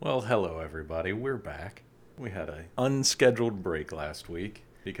Well, hello everybody. We're back. We had an unscheduled break last week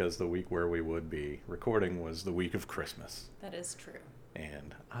because the week where we would be recording was the week of Christmas. That is true.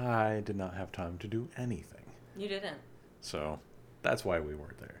 And I did not have time to do anything. You didn't. So that's why we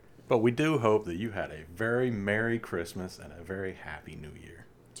weren't there. But we do hope that you had a very Merry Christmas and a very Happy New Year.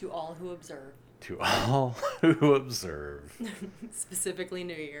 To all who observe. To all who observe. Specifically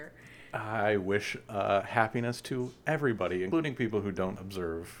New Year. I wish happiness to everybody, including people who don't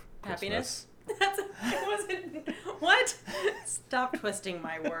observe Happiness? Christmas. It wasn't... What? Stop twisting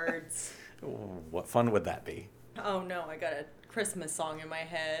my words. What fun would that be? Oh no, I got a Christmas song in my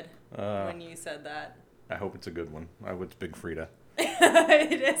head when you said that. I hope it's a good one. I hope it's Big Frida.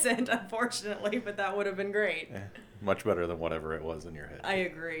 It isn't, unfortunately, but that would have been great. Much better than whatever it was in your head. I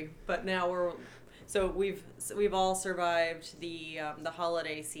agree, but now we've all survived the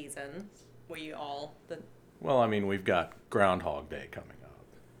holiday season. Well, I mean, we've got Groundhog Day coming up,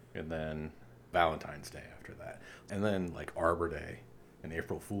 and then Valentine's Day after that, and then like Arbor Day and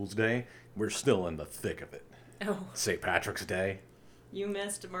April Fool's Day. We're still in the thick of it. Oh, St. Patrick's Day. you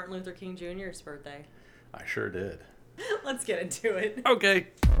missed Martin Luther King Jr.'s birthday. I sure did. Let's get into it. Okay.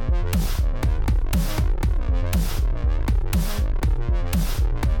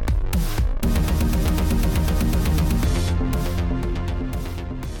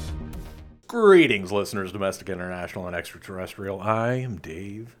 Greetings, listeners, domestic, international, and extraterrestrial. I am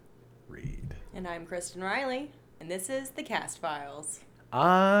Dave Reed. And I'm Kristen Riley, and this is the Cast Files.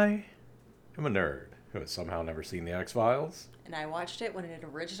 I am a nerd who has somehow never seen the X-Files. And I watched it when it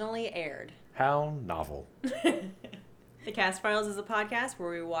originally aired. How novel. The Cast Files is a podcast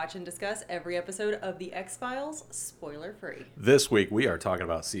where we watch and discuss every episode of The X-Files, spoiler-free. This week we are talking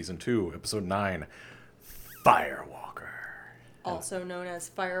about Season 2, Episode 9, Firewalker. Also known as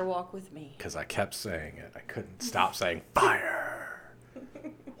Firewalk with Me. Because I kept saying it. I couldn't stop saying fire.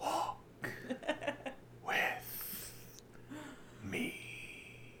 Walk with me.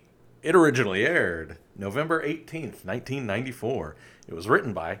 It originally aired November 18th, 1994. It was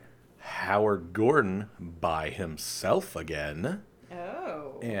written by Howard Gordon by himself again.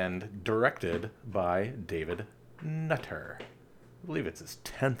 Oh. And directed by David Nutter. I believe it's his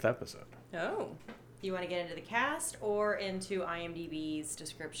 10th episode. Oh. You want to get into the cast or into IMDb's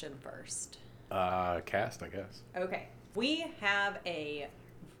description first? Cast, I guess. Okay. We have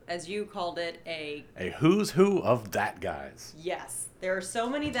as you called it, A who's who of that guys. Yes. There are so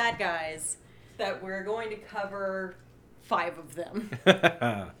many that guys that we're going to cover 5 of them.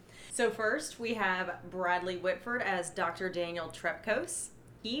 So first, we have Bradley Whitford as Dr. Daniel Trepkos.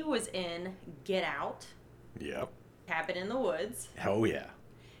 He was in Get Out. Yep. Cabin in the Woods. Oh, yeah.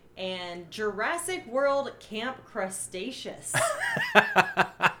 And Jurassic World Camp Crustaceous.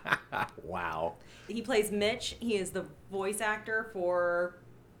 Wow. He plays Mitch. He is the voice actor for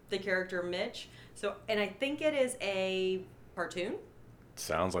the character Mitch. And I think it is a cartoon.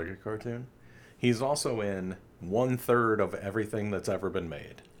 Sounds like a cartoon. He's also in 1/3 of everything that's ever been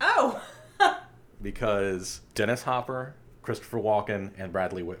made. Oh! Because Dennis Hopper, Christopher Walken, and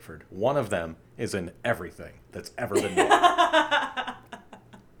Bradley Whitford, one of them is in everything that's ever been made.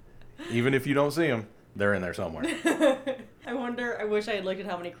 Even if you don't see them, they're in there somewhere. I wish I had looked at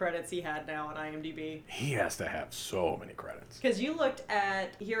how many credits he had now on IMDb. He has to have so many credits. Because you looked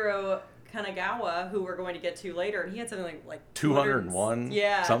at Hiro Kanagawa, who we're going to get to later, and he had something like 201?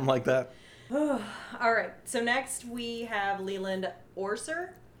 Yeah. Something like that? All right. So next we have Leland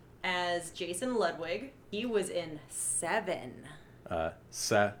Orser as Jason Ludwig. He was in 7.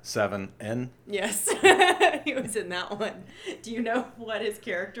 7N? Yes. He was in that one. Do you know what his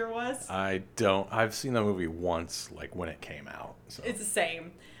character was? I don't. I've seen the movie once, like when it came out. So. It's the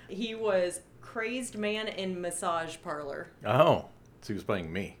same. He was crazed man in massage parlor. Oh, so he was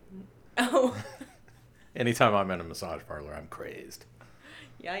playing me. Oh. Anytime I'm in a massage parlor, I'm crazed.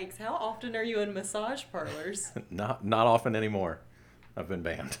 Yikes. How often are you in massage parlors? Not often anymore. I've been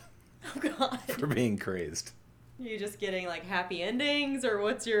banned. Oh, God. For being crazed. Are you just getting like happy endings, or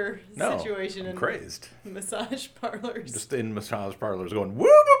what's your situation I'm in crazed. Massage parlors? Just in massage parlors going woo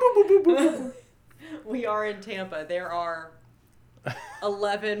boo boo boo boo boo. We are in Tampa. There are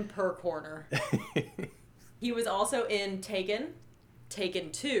 11 per corner. He was also in Taken,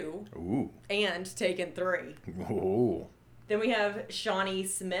 Taken 2, Ooh. and Taken 3. Ooh. Then we have Shawnee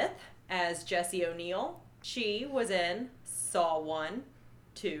Smith as Jessie O'Neill. She was in Saw 1,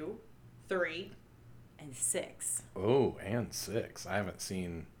 2, 3, and 6. Oh, and 6. I haven't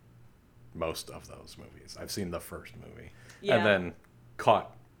seen most of those movies. I've seen the first movie. Yeah. And then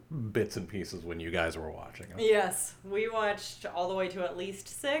caught bits and pieces when you guys were watching them. Yes, we watched all the way to at least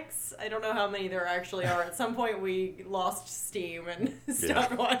 6. I don't know how many there actually are. At some point, we lost steam and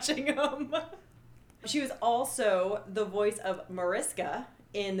stopped watching them. She was also the voice of Mariska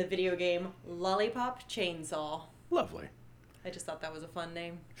in the video game Lollipop Chainsaw. Lovely. I just thought that was a fun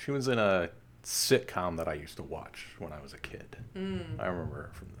name. She was in a sitcom that I used to watch when I was a kid. I remember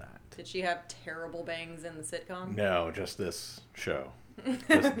her from that. Did she have terrible bangs in the sitcom? No, just this show.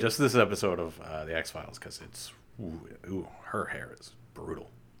 just this episode of The X-Files, because it's... Ooh, her hair is brutal.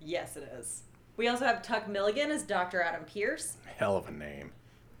 Yes, it is. We also have Tuck Milligan as Dr. Adam Pierce. Hell of a name.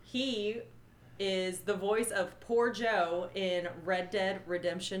 He is the voice of Poor Joe in Red Dead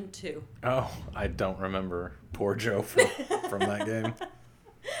Redemption 2. Oh, I don't remember Poor Joe from that game.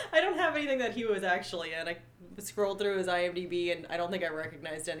 I don't have anything that he was actually in. I scrolled through his IMDb and I don't think I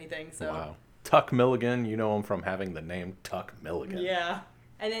recognized anything. So. Wow. Tuck Milligan, you know him from having the name Tuck Milligan. Yeah.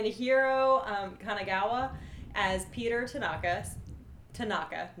 And then Hiro Kanagawa as Peter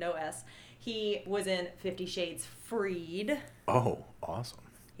Tanaka, no S. He was in 50 Shades Freed. Oh, awesome.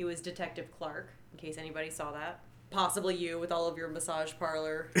 He was Detective Clark, in case anybody saw that. Possibly you with all of your massage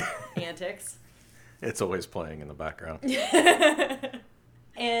parlor antics. It's always playing in the background.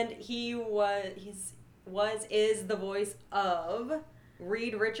 And he is the voice of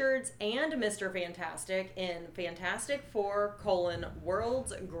Reed Richards and Mr. Fantastic in Fantastic Four: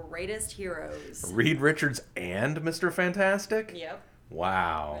 World's Greatest Heroes. Reed Richards and Mr. Fantastic? Yep.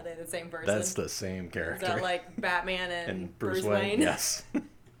 Wow. Are they the same person? That's the same character. Is that like Batman and Bruce Wayne? Wayne? Yes.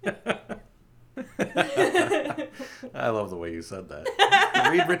 I love the way you said that.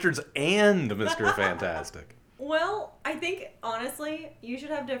 Reed Richards and Mr. Fantastic. Well, I think, honestly, you should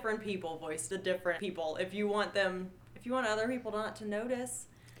have different people voice the different people if you want other people not to notice.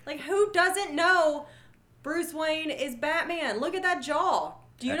 Like, who doesn't know Bruce Wayne is Batman? Look at that jaw.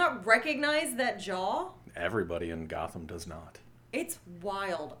 Do you not recognize that jaw? Everybody in Gotham does not. It's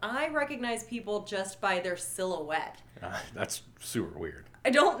wild. I recognize people just by their silhouette. That's super weird. I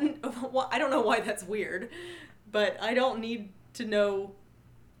don't know why that's weird, but I don't need to know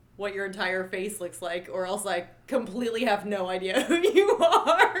what your entire face looks like, or else I completely have no idea who you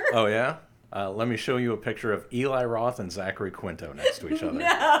are. Oh, yeah? Let me show you a picture of Eli Roth and Zachary Quinto next to each other.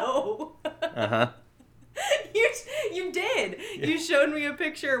 No! Uh-huh. You did. Yeah. You showed me a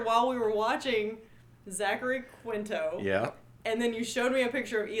picture while we were watching Zachary Quinto. Yeah. And then you showed me a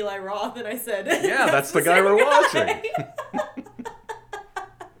picture of Eli Roth, and I said, yeah, that's the guy we're watching.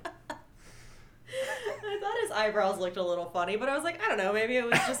 I thought his eyebrows looked a little funny, but I was like, I don't know, maybe it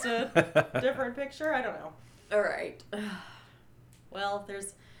was just a different picture. I don't know. All right. Well,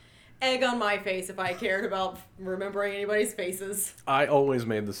 there's egg on my face if I cared about remembering anybody's faces. I always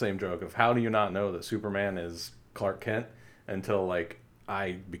made the same joke of how do you not know that Superman is Clark Kent until, like,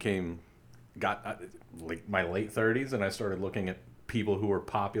 I got my late 30s and I started looking at people who were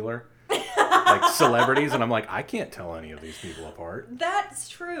popular. Like celebrities, and I'm like, I can't tell any of these people apart. That's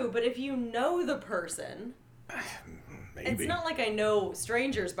true, but if you know the person, maybe. It's not like I know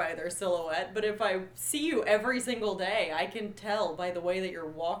strangers by their silhouette, but if I see you every single day, I can tell by the way that you're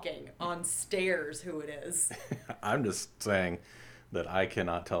walking on stairs who it is. I'm just saying that I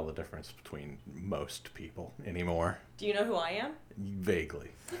cannot tell the difference between most people anymore. Do you know who I am? Vaguely.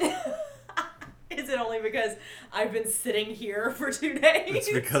 Is it only because I've been sitting here for 2 days? It's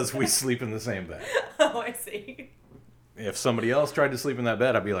because we sleep in the same bed. Oh, I see. If somebody else tried to sleep in that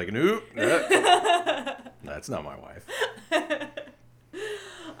bed, I'd be like, nope, that's not my wife.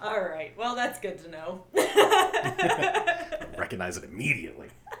 All right. Well, that's good to know. Recognize it immediately.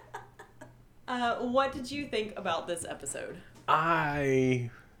 What did you think about this episode? I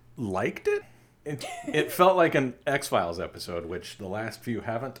liked it. It felt like an X-Files episode, which the last few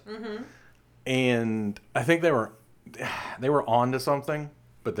haven't. Mm-hmm. And I think they were on to something,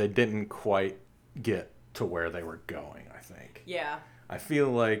 but they didn't quite get to where they were going, I think. Yeah. I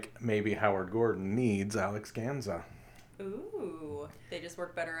feel like maybe Howard Gordon needs Alex Ganza. Ooh. They just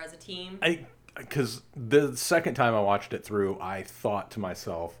work better as a team? Because the second time I watched it through, I thought to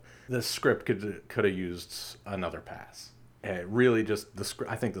myself, the script could have used another pass. It really just,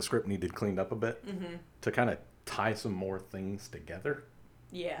 I think the script needed cleaned up a bit to kind of tie some more things together.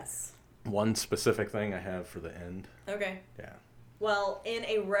 Yes. One specific thing I have for the end. Okay. Yeah. Well, in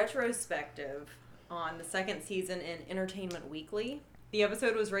a retrospective on the second season in Entertainment Weekly, the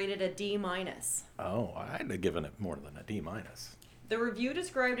episode was rated a D-. Oh, I'd have given it more than a D-. The review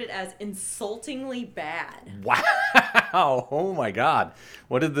described it as insultingly bad. Wow! Oh my God!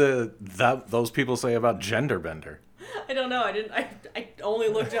 What did those people say about Gender Bender? I don't know. I only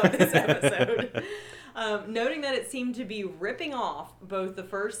looked up this episode. Noting that it seemed to be ripping off both the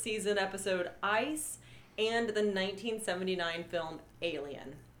first season episode Ice and the 1979 film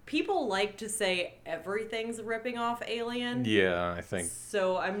Alien. People like to say everything's ripping off Alien. Yeah, I think.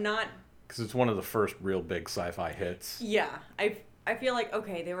 So I'm not... Because it's one of the first real big sci-fi hits. Yeah, I feel like,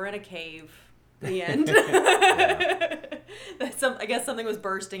 okay, they were in a cave. The end. I guess something was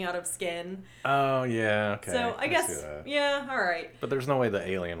bursting out of skin. Oh, yeah, okay. So I guess, yeah, all right. But there's no way the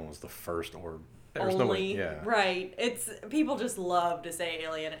Alien was the first or... There's no way, yeah. Right. People just love to say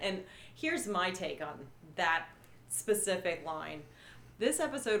Alien. And here's my take on that specific line. This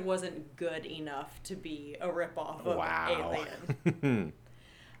episode wasn't good enough to be a ripoff of Alien.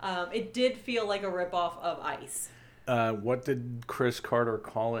 It did feel like a ripoff of Ice. What did Chris Carter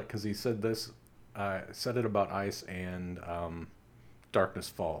call it? Because he said this, said it about Ice and Darkness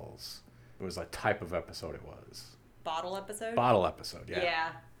Falls. It was a type of episode it was. Bottle episode? Bottle episode, yeah. Yeah.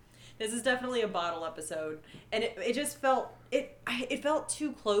 This is definitely a bottle episode. And it just felt, it felt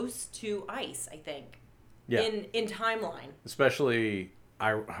too close to Ice, I think. Yeah. In timeline. Especially,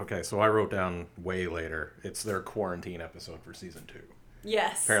 so I wrote down way later, it's their quarantine episode for season 2.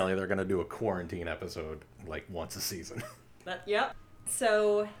 Yes. Apparently they're going to do a quarantine episode like once a season. Yep.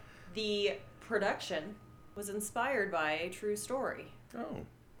 So the production was inspired by a true story. Oh,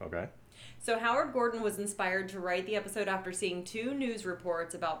 okay. So Howard Gordon was inspired to write the episode after seeing 2 news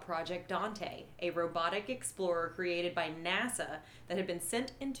reports about Project Dante, a robotic explorer created by NASA that had been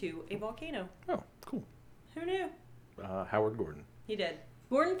sent into a volcano. Oh, cool. Who knew? Howard Gordon. He did.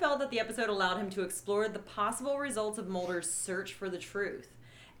 Gordon felt that the episode allowed him to explore the possible results of Mulder's search for the truth,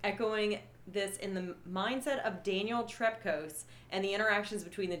 echoing this in the mindset of Daniel Trepkos and the interactions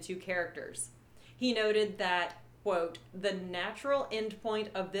between the 2 characters. He noted that, quote, "The natural endpoint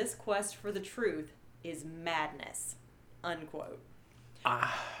of this quest for the truth is madness," unquote.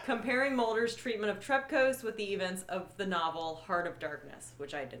 Comparing Mulder's treatment of Trepkos with the events of the novel Heart of Darkness,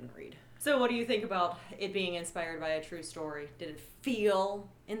 which I didn't read. So what do you think about it being inspired by a true story? Did it feel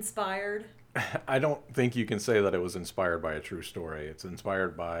inspired? I don't think you can say that it was inspired by a true story. It's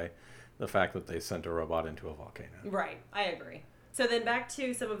inspired by the fact that they sent a robot into a volcano. Right, I agree. So then back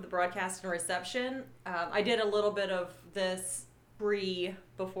to some of the broadcast and reception. I did a little bit of this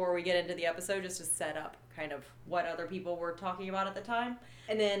before we get into the episode, just to set up kind of what other people were talking about at the time.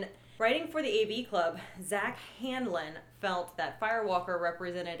 And then writing for the AV Club, Zach Hanlon felt that Firewalker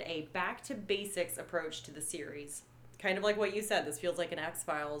represented a back-to-basics approach to the series. Kind of like what you said, this feels like an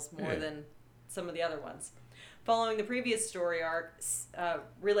X-Files more than some of the other ones. Following the previous story arc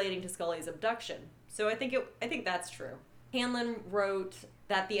relating to Scully's abduction. So I think that's true. Hanlon wrote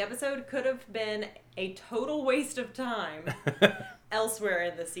that the episode could have been a total waste of time elsewhere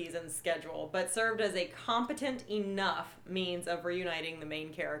in the season's schedule, but served as a competent enough means of reuniting the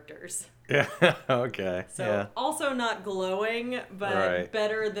main characters. Yeah, okay. So also not glowing, but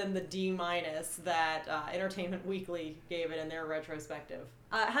better than the D- that Entertainment Weekly gave it in their retrospective.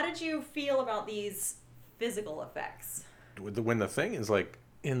 How did you feel about these physical effects? When the thing is like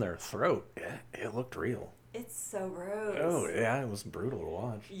in their throat, it looked real. It's so gross. Oh, yeah, it was brutal to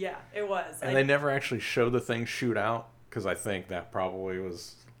watch. Yeah, it was. And they never actually show the thing shoot out, because I think that probably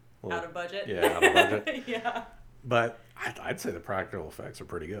was... out of budget? Yeah, out of budget. Yeah. But I'd say the practical effects are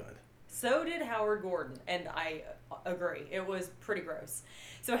pretty good. So did Howard Gordon, and I agree. It was pretty gross.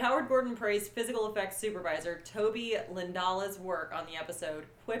 So Howard Gordon praised physical effects supervisor Toby Lindala's work on the episode,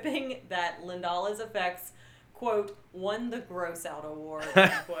 quipping that Lindala's effects, quote, "won the Gross Out Award,"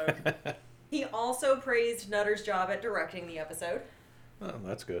 unquote. He also praised Nutter's job at directing the episode. Oh,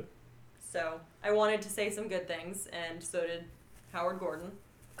 that's good. So I wanted to say some good things, and so did Howard Gordon.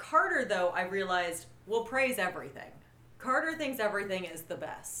 Carter, though, I realized, will praise everything. Carter thinks everything is the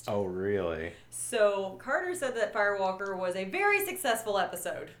best. Oh, really? So Carter said that Firewalker was a very successful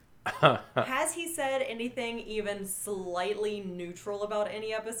episode. Has he said anything even slightly neutral about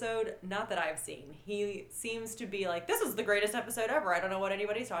any episode? Not that I've seen. He seems to be like, this is the greatest episode ever. I don't know what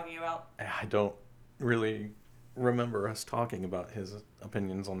anybody's talking about. I don't really remember us talking about his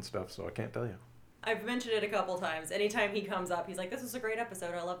opinions on stuff, so I can't tell you. I've mentioned it a couple times. Anytime he comes up, he's like, this was a great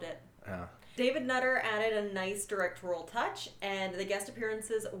episode. I loved it. Yeah. David Nutter added a nice directorial touch, and the guest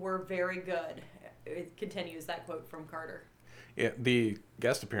appearances were very good. It continues that quote from Carter. Yeah, the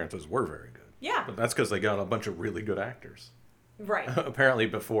guest appearances were very good. Yeah. But that's because they got a bunch of really good actors. Right. Apparently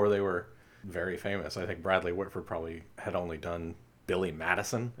before they were very famous. I think Bradley Whitford probably had only done Billy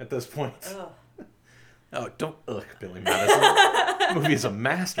Madison at this point. Ugh. Oh, don't Billy Madison. The movie is a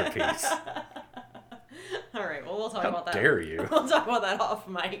masterpiece. All right, well, we'll talk about that. How dare you? We'll talk about that off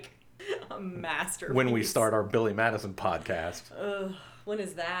mic. A masterpiece. When we start our Billy Madison podcast. Ugh. When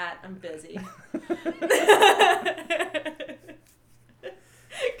is that? I'm busy.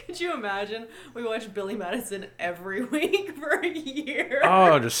 Could you imagine? We watched Billy Madison every week for a year.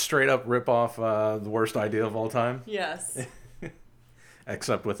 Oh, just straight up rip off the worst idea of all time? Yes.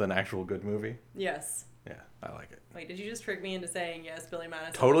 Except with an actual good movie? Yes. Yeah, I like it. Wait, did you just trick me into saying yes, Billy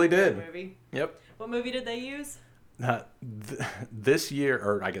Madison? Totally was a did. good movie? Yep. What movie did they use? This year,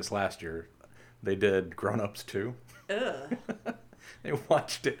 or I guess last year, they did Grown Ups 2. Ugh. They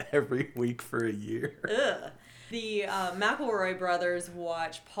watched it every week for a year. Ugh. The McElroy brothers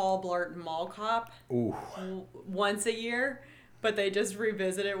watch Paul Blart Mall Cop Ooh. once a year, but they just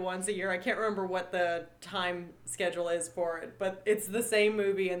revisit it once a year. I can't remember what the time schedule is for it, but it's the same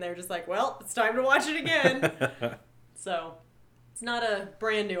movie, and they're just like, well, it's time to watch it again. So it's not a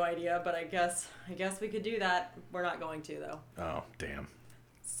brand new idea, but I guess we could do that. We're not going to, though. Oh, damn.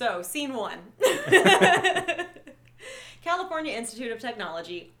 So, scene 1. California Institute of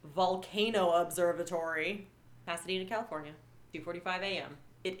Technology Volcano Observatory, Pasadena, California, 2:45 a.m.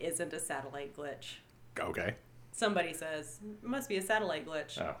 It isn't a satellite glitch. Okay. Somebody says, it must be a satellite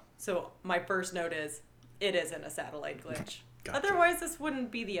glitch. Oh. So my first note is, it isn't a satellite glitch. Gotcha. Otherwise, this wouldn't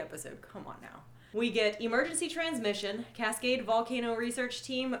be the episode. Come on now. We get emergency transmission. Cascade Volcano Research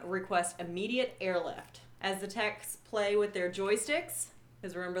Team request immediate airlift. As the techs play with their joysticks,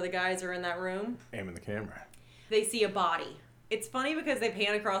 because remember the guys are in that room, Aiming the camera. they see a body. It's funny because they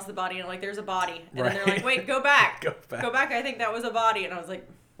pan across the body and like, there's a body. And Right. then they're like, wait, go back. Go back. Go back, I think that was a body. And I was like,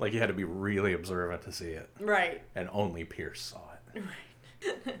 Like you had to be really observant to see it. right. And only Pierce saw it.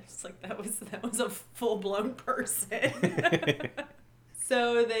 Right. It's like, that was a full-blown person.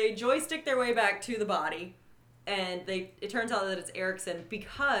 So they joystick their way back to the body. And it turns out that it's Erickson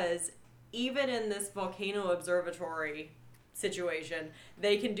because even in this volcano observatory situation,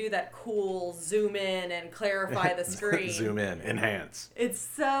 they can do that cool zoom in and clarify the screen. Zoom in, enhance. It's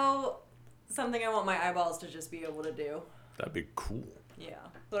so something I want my eyeballs to just be able to do. That'd be cool. Yeah.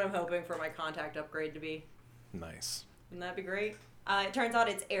 That's what I'm hoping for my contact upgrade to be. Nice. Wouldn't that be great? It turns out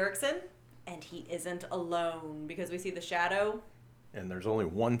it's Erickson, and he isn't alone because we see the shadow. And there's only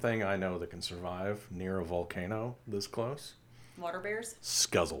one thing I know that can survive near a volcano this close. Water bears?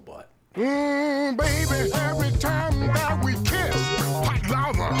 Scuzzlebutt. Baby, every time that we kiss, hot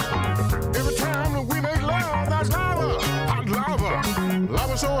lava. Every time that we make love, that's lava. Hot lava.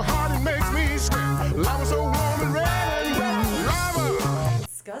 Lava so hot it makes me sweat. Lava so warm and red and lava.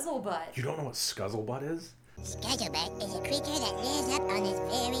 Scuzzlebutt. You don't know what Scuzzlebutt is? Scuzzlebutt is a creature that lives up on this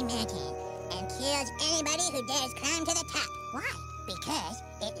very mountain and kills anybody who dares climb to the top. Why? Because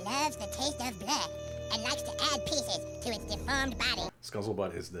it loves the taste of blood and likes to add pieces to its deformed body.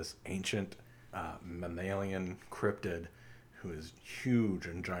 Scuzzlebutt is this ancient mammalian cryptid who is huge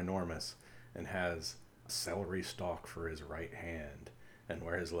and ginormous and has a celery stalk for his right hand. And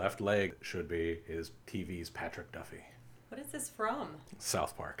where his left leg should be is TV's Patrick Duffy. What is this from?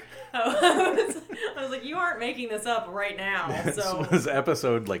 South Park. Oh, I was like, you aren't making this up right now. So This was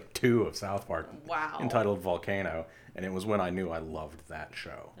episode 2 of South Park. Wow. Entitled Volcano. And it was when I knew I loved that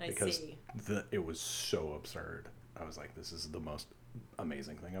show. I because see. It was so absurd. I was like, this is the most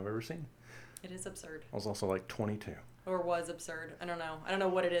amazing thing I've ever seen. it is absurd. I was also 22. Or was absurd. I don't know. I don't know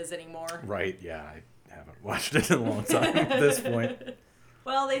what it is anymore. Right, yeah, I haven't watched it in a long time at this point.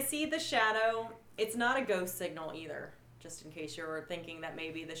 Well, they see the shadow. It's not a ghost signal either. Just in case you're thinking that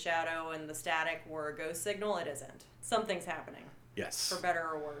maybe the shadow and the static were a ghost signal, it isn't. Something's happening, Yes. for better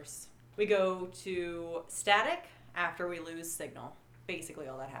or worse. We go to static after we lose signal. Basically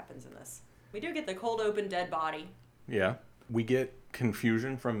all that happens in this. We do get the cold open dead body. Yeah. We get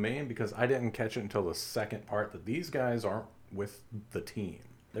confusion from me because I didn't catch it until the second part that these guys aren't with the team.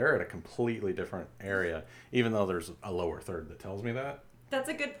 They're at a completely different area, even though there's a lower third that tells me that. That's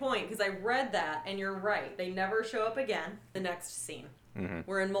a good point, because I read that, and you're right. They never show up again. The next scene. Mm-hmm.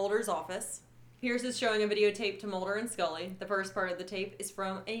 We're in Mulder's office. Pierce is showing a videotape to Mulder and Scully. The first part of the tape is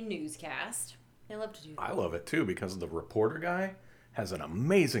from a newscast. They love to do that. I love it too because the reporter guy has an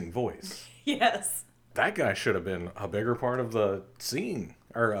amazing voice. Yes. That guy should have been a bigger part of the scene,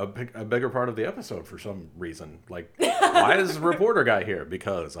 or a bigger part of the episode for some reason. Why is the reporter guy here?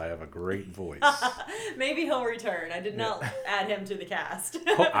 Because I have a great voice. Maybe he'll return. I did not add him to the cast.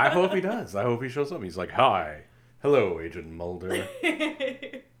 I hope he does. I hope he shows up. He's like, hi. Hello, Agent Mulder.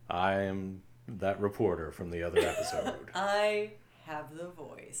 I am that reporter from the other episode. I have the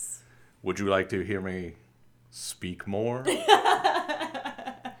voice. Would you like to hear me speak more?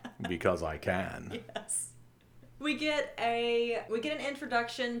 Because I can. Yes. We get an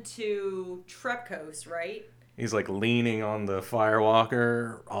introduction to Trepkos, right? He's leaning on the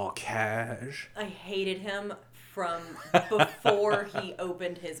Firewalker, all cash. I hated him from before he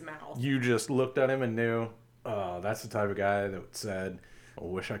opened his mouth. You just looked at him and knew, oh, that's the type of guy that said, I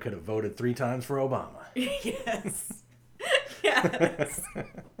wish I could have voted 3 times for Obama. Yes. Yes.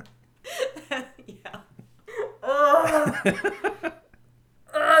 Yeah.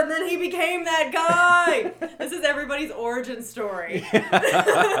 And then he became that guy. This is everybody's origin story.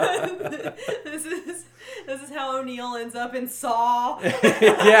 This is how O'Neill ends up in Saw.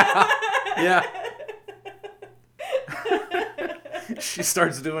 Yeah. Yeah. She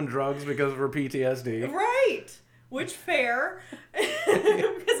starts doing drugs because of her PTSD. Right. Which fair.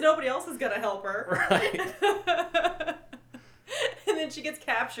 Because nobody else is going to help her. Right. And then she gets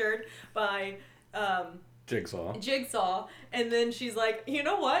captured by Jigsaw. And then she's like, you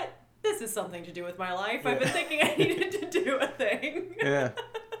know what? This is something to do with my life. I've been thinking I needed to do a thing. Yeah.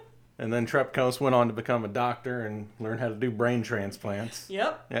 And then Trepkos went on to become a doctor and learn how to do brain transplants.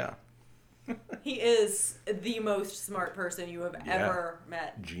 Yep. Yeah. He is the most smart person you have ever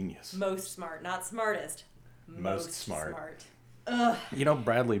met. Genius. Most smart. Not smartest. Most smart. Ugh. You know,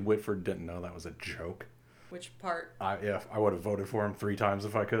 Bradley Whitford didn't know that was a joke. Which part? I would have voted for him 3 times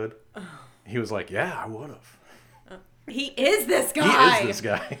if I could. He was like, yeah, I would have. He is this guy. He is this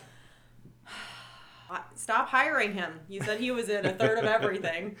guy. Stop hiring him. You said he was in a third of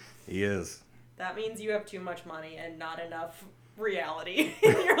everything. He is. That means you have too much money and not enough reality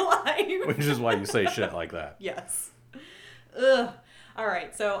in your life. Which is why you say shit like that. Yes. Ugh. All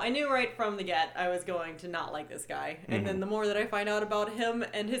right, so I knew right from the get I was going to not like this guy. And then the more that I find out about him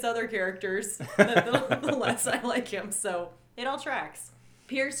and his other characters, the less I like him. So it all tracks.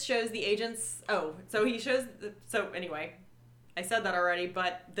 Pierce shows the agents... So anyway, I said that already,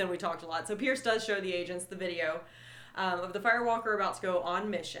 but then we talked a lot. So Pierce does show the agents the video of the Firewalker about to go on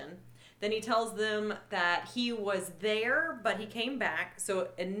mission. Then he tells them that he was there, but he came back. So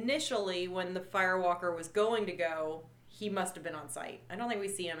initially, when the Firewalker was going to go, he must have been on site. I don't think we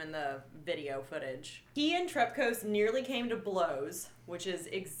see him in the video footage. He and Trepkos nearly came to blows, which is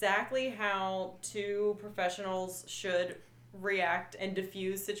exactly how 2 professionals should react and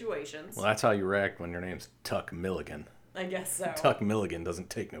diffuse situations. Well, that's how you react when your name's Tuck Milligan. I guess so. Tuck Milligan doesn't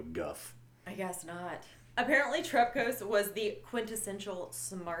take no guff. I guess not. Apparently, Trepkos was the quintessential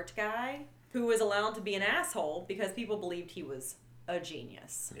smart guy who was allowed to be an asshole because people believed he was a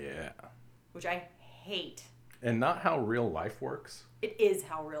genius. Yeah. Which I hate. And not how real life works. It is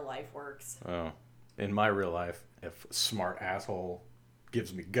how real life works. Oh. In my real life, if smart asshole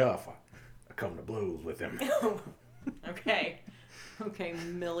gives me guff, I come to blows with him. Okay. Okay,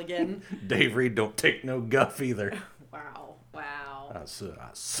 Milligan. Dave Reed don't take no guff either. Wow. I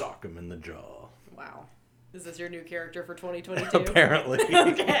sock him in the jaw. Wow. Is this your new character for 2022? Apparently.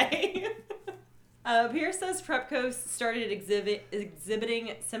 Okay. Pierce says Trepkos started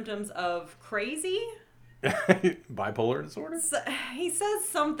exhibiting symptoms of crazy. Bipolar disorder? So, he says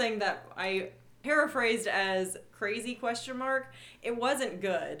something that I paraphrased as crazy ? It wasn't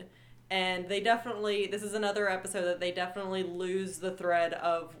good. And this is another episode that they definitely lose the thread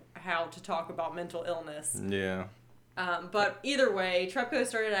of how to talk about mental illness. Yeah. But either way, Trepkos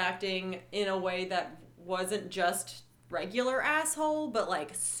started acting in a way that wasn't just regular asshole, but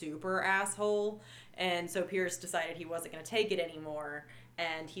like super asshole. And so Pierce decided he wasn't going to take it anymore,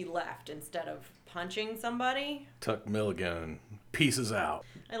 and he left instead of punching somebody. Tuck Milligan pieces out.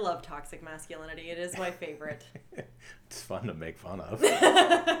 I love toxic masculinity. It is my favorite. It's fun to make fun of.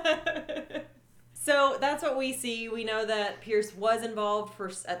 So that's what we see. We know that Pierce was involved for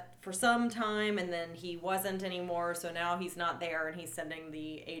some time, and then he wasn't anymore. So now he's not there, and he's sending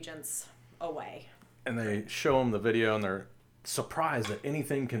the agents away. And they show him the video, and they're surprised that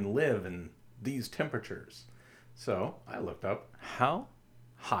anything can live in these temperatures. So I looked up, how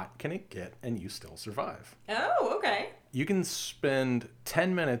hot can it get and you still survive? Oh, okay. You can spend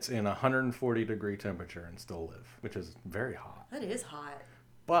 10 minutes in 140 degree temperature and still live, which is very hot. That is hot.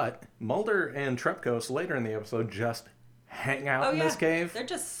 But Mulder and Trepkos later in the episode just hang out in this cave. They're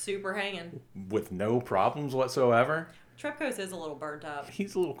just super hanging. With no problems whatsoever. Trepkos is a little burnt up.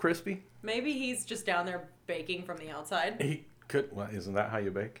 He's a little crispy. Maybe he's just down there baking from the outside. He could. Well, isn't that how you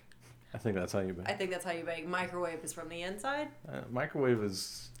bake? I think that's how you bake. I think that's how you bake. Microwave is from the inside. Microwave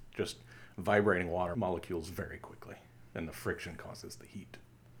is just vibrating water molecules very quickly, and the friction causes the heat.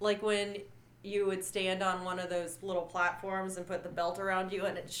 Like when you would stand on one of those little platforms and put the belt around you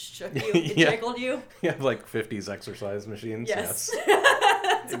and it shook you, it jiggled you. You have like 50s exercise machines. Yes.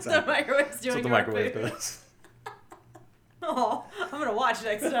 That's exactly. What the microwave's doing. That's what the microwave does. Oh, I'm going to watch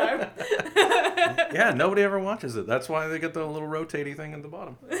next time. Yeah, nobody ever watches it. That's why they get the little rotating thing at the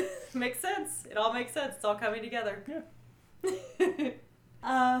bottom. Makes sense. It all makes sense. It's all coming together. Yeah.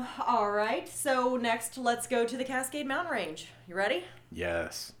 All right. So next, let's go to the Cascade Mountain Range. You ready?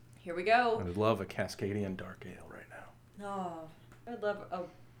 Yes. Here we I go. would love a Cascadian dark ale right now. Oh, I would love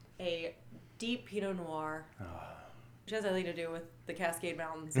a deep Pinot Noir. Which has nothing to do with the Cascade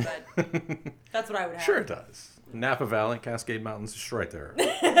Mountains, but that's what I would have. Sure it does. Napa Valley, Cascade Mountains, just right there.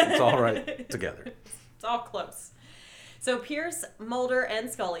 It's all right together. It's all close. So Pierce, Mulder, and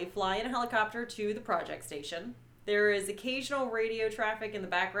Scully fly in a helicopter to the project station. There is occasional radio traffic in the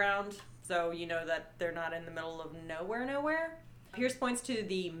background, so you know that they're not in the middle of nowhere. Pierce points to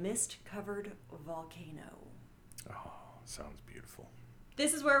the mist-covered volcano. Oh, sounds beautiful.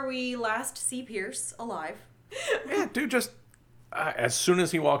 This is where we last see Pierce alive. Yeah, dude, just as soon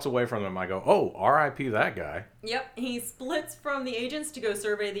as he walks away from them, I go, oh, R.I.P. that guy. Yep, he splits from the agents to go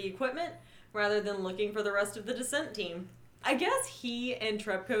survey the equipment rather than looking for the rest of the descent team. I guess he and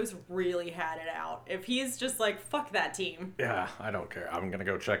Trepkos really had it out. If he's just like, fuck that team. Yeah, I don't care. I'm going to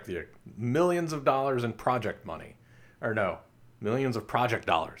go check the millions of dollars in project money. Or no, millions of project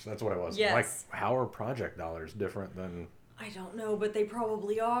dollars. That's what it was. Yes. Like, how are project dollars different than I don't know, but they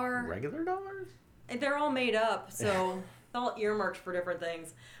probably are. regular dollars? They're all made up, so they're all earmarked for different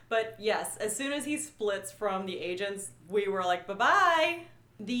things. But yes, as soon as he splits from the agents, we were like, bye-bye.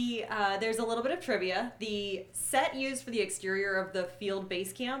 There's a little bit of trivia. The set used for the exterior of the field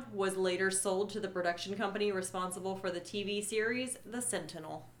base camp was later sold to the production company responsible for the TV series The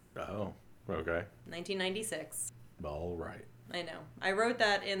Sentinel. Oh, okay. 1996. All right. I know. I wrote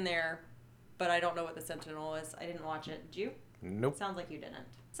that in there, but I don't know what The Sentinel is. I didn't watch it. Did you? Nope. Sounds like you didn't.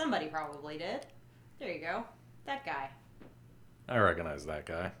 Somebody probably did. There you go. That guy. I recognize that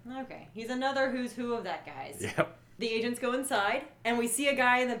guy. Okay. He's another who's who of that guys. Yep. The agents go inside, and we see a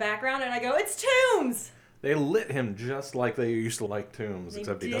guy in the background, and I go, it's Toombs! They lit him just like they used to like Toombs, They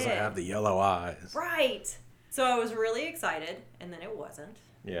except he doesn't did. have the yellow eyes. Right! So I was really excited, and then it wasn't.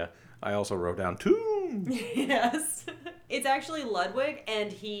 Yeah. I also wrote down Toombs. Yes. It's actually Ludwig,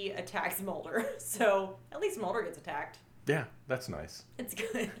 and he attacks Mulder. So at least Mulder gets attacked. Yeah, that's nice. It's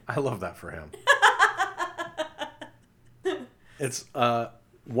good. I love that for him. It's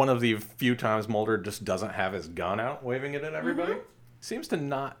one of the few times Mulder just doesn't have his gun out, waving it at everybody. Seems to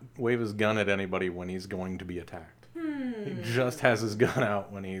not wave his gun at anybody when he's going to be attacked. He just has his gun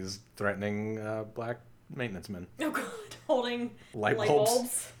out when he's threatening black maintenance men. Oh god, holding Light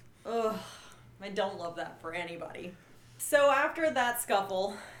bulbs. Ugh, I don't love that for anybody. So after that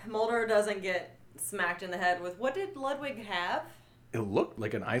scuffle, Mulder doesn't get smacked in the head with, what did Ludwig have? It looked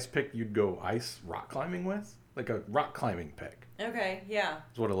like an ice pick you'd go ice rock climbing with. Like a rock climbing pick. Okay, yeah.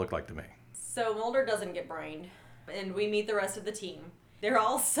 That's what it looked like to me. So Mulder doesn't get brained, and we meet the rest of the team. They're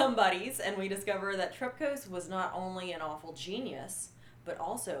all somebodies, and we discover that Trepkos was not only an awful genius, but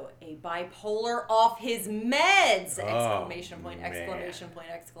also a bipolar off his meds! Exclamation point, man. exclamation point,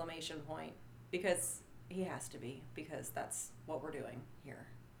 exclamation point. Because he has to be, because that's what we're doing here.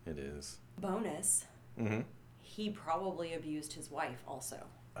 It is. Bonus, Mm-hmm. he probably abused his wife also.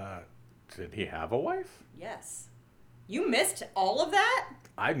 Did he have a wife? Yes. You missed all of that?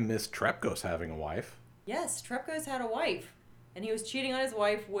 I missed Trepkos having a wife. Yes, Trepkos had a wife, and he was cheating on his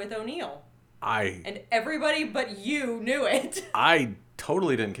wife with O'Neill. I And everybody but you knew it.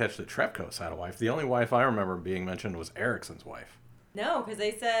 totally didn't catch that Trepkos had a wife. The only wife I remember being mentioned was Ericsson's wife. No,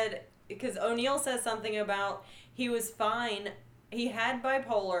 because O'Neill says something about he was fine. He had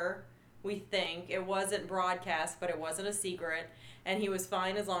bipolar, we think. It wasn't broadcast, but it wasn't a secret. And he was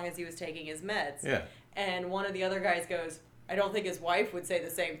fine as long as he was taking his meds. Yeah. And one of the other guys goes, I don't think his wife would say the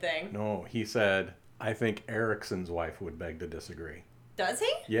same thing. No, he said, I think Ericsson's wife would beg to disagree. Does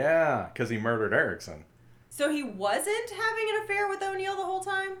he? Yeah, because he murdered Ericsson. So he wasn't having an affair with O'Neill the whole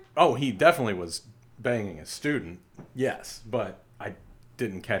time? Oh, he definitely was banging a student. Yes, but I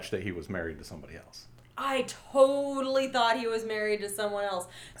didn't catch that he was married to somebody else. I totally thought he was married to someone else.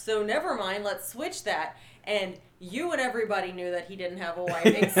 So never mind, let's switch that. And you and everybody knew that he didn't have a wife,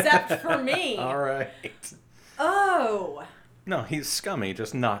 except for me. All right. Oh. No, he's scummy,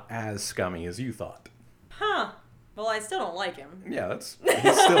 just not as scummy as you thought. Huh. Well, I still don't like him. Yeah, he's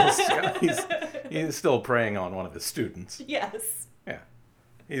still he's still preying on one of his students. Yes. Yeah,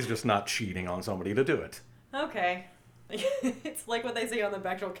 he's just not cheating on somebody to do it. Okay. It's like what they say on the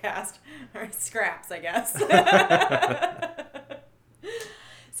Bechtel cast, or scraps, I guess.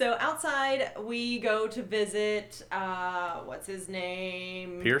 So outside, we go to visit, what's his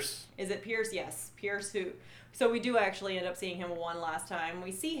name? Pierce? Is it Pierce? Yes. Pierce who... So we do actually end up seeing him one last time.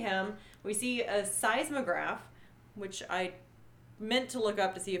 We see him. We see a seismograph, which I meant to look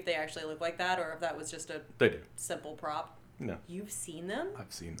up to see if they actually look like that or if that was just a They do. simple prop. No. You've seen them?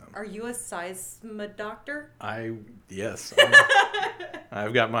 I've seen them. Are you a seismodoctor? Yes.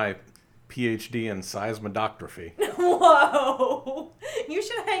 I've got my PhD in seismodoctry. Whoa! You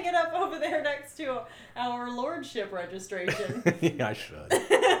should hang it up over there next to our lordship registration. Yeah, I should.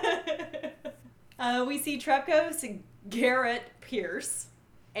 We see Trepkos, Garrett Pierce,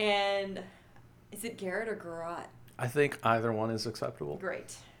 and is it Garrett or Garrot? I think either one is acceptable.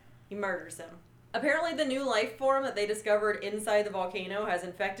 Great. He murders him. Apparently the new life form that they discovered inside the volcano has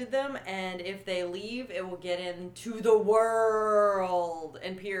infected them, and if they leave, it will get into the world.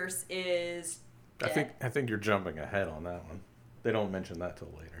 And Pierce is dead. I think you're jumping ahead on that one. They don't mention that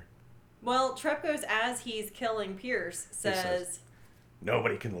till later. Well, Trepkos, as he's killing Pierce, says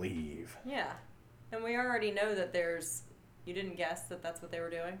nobody can leave. Yeah. And we already know that there's... You didn't guess that that's what they were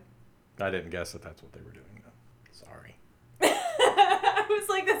doing? I didn't guess that that's what they were doing, though. Sorry. I was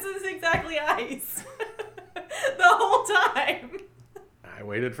like, this is exactly ice. The whole time. I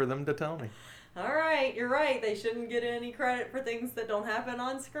waited for them to tell me. All right, you're right. They shouldn't get any credit for things that don't happen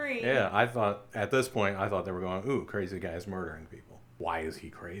on screen. Yeah, I thought, at this point, they were going, ooh, crazy guy's murdering people. Why is he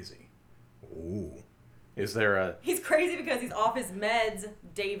crazy? Ooh. Is there a... He's crazy because he's off his meds,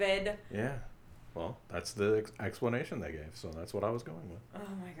 David. Yeah. Well, that's the explanation they gave, so that's what I was going with.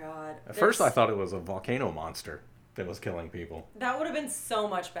 Oh my god. At first I thought it was a volcano monster that was killing people. That would have been so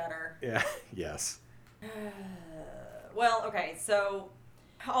much better. Yeah, yes. Well, okay, so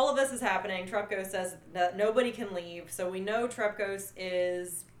all of this is happening. Trepkos says that nobody can leave, so we know Trepkos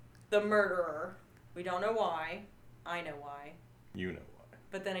is the murderer. We don't know why. I know why. You know why.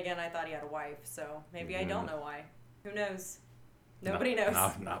 But then again, I thought he had a wife, so maybe I don't know why. Who knows? Nobody knows.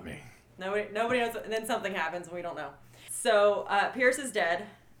 Not me. Nobody knows, and then something happens and we don't know. So Pierce is dead.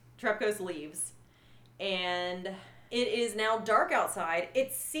 Trepkos leaves, and it is now dark outside.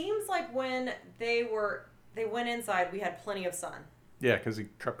 It seems like when they went inside, we had plenty of sun. Yeah, because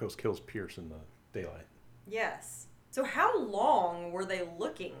Trepkos kills Pierce in the daylight. Yes. So how long were they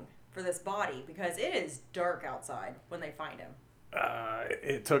looking for this body? Because it is dark outside when they find him.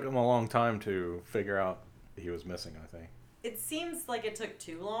 It took them a long time to figure out he was missing, I think. It seems like it took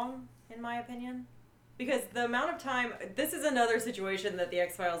too long, in my opinion. Because the amount of time... This is another situation that the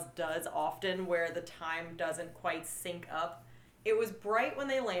X-Files does often where the time doesn't quite sync up. It was bright when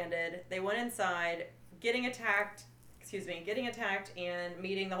they landed. They went inside, getting attacked and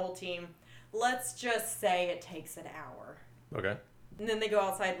meeting the whole team. Let's just say it takes an hour. Okay. And then they go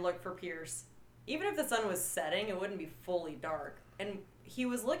outside to look for Pierce. Even if the sun was setting, it wouldn't be fully dark. And he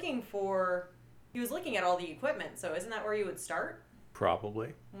was looking at all the equipment, so isn't that where you would start?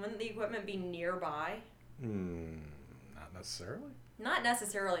 Probably. Wouldn't the equipment be nearby? Not necessarily. Not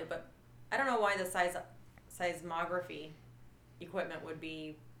necessarily, but I don't know why the seismography equipment would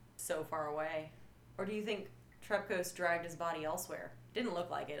be so far away. Or do you think Trepkos dragged his body elsewhere? Didn't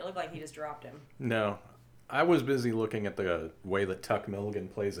look like it. It looked like he just dropped him. No. I was busy looking at the way that Tuck Milligan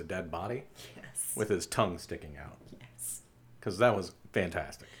plays a dead body. Yes. With his tongue sticking out. Yes. Because that was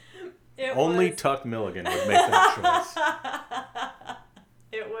fantastic. Only Tuck Milligan would make that choice.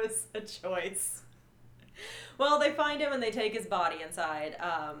 It was a choice. Well, they find him and they take his body inside.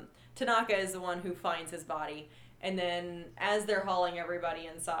 Tanaka is the one who finds his body. And then as they're hauling everybody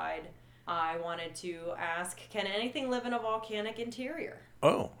inside, I wanted to ask, can anything live in a volcanic interior?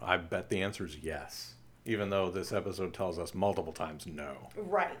 Oh, I bet the answer is yes. Even though this episode tells us multiple times no.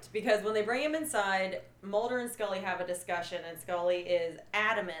 Right, because when they bring him inside, Mulder and Scully have a discussion, and Scully is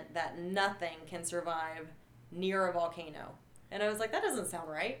adamant that nothing can survive near a volcano. And I was like, that doesn't sound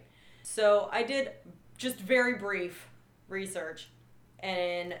right. So I did just very brief research.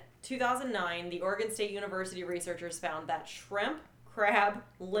 And in 2009, the Oregon State University researchers found that shrimp, crab,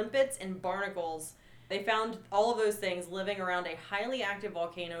 limpets, and barnacles, they found all of those things living around a highly active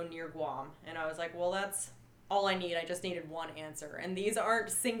volcano near Guam. And I was like, well, that's all I need. I just needed one answer. And these aren't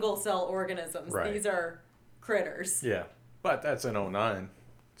single-cell organisms. Right. These are critters. Yeah, but that's in 2009.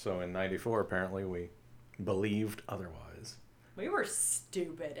 So in 94, apparently, we believed otherwise. We were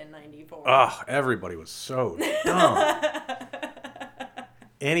stupid in 94. Ugh, everybody was so dumb.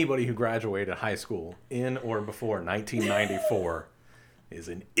 Anybody who graduated high school in or before 1994 is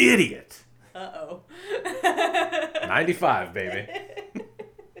an idiot. Uh-oh. 95, baby.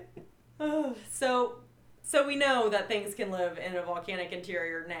 So we know that things can live in a volcanic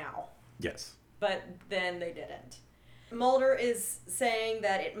interior now. Yes. But then they didn't. Mulder is saying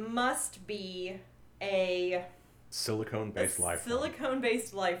that it must be a silicone-based life form.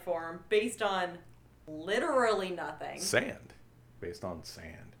 Silicone-based life form based on literally nothing. Sand. Based on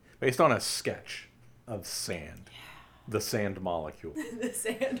sand. Based on a sketch of sand. The sand molecule. The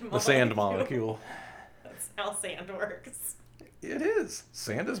sand molecule. The sand molecule. That's That's how sand works. It is.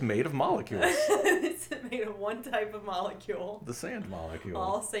 Sand is made of molecules. It's made of one type of molecule. The sand molecule.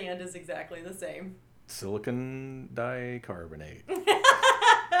 All sand is exactly the same. Silicon dicarbonate.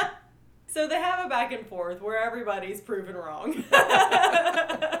 So they have a back and forth where everybody's proven wrong.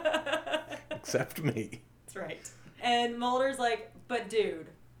 Except me. That's right. And Mulder's like, but dude,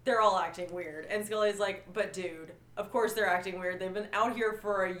 they're all acting weird. And Scully's like, but dude, of course they're acting weird. They've been out here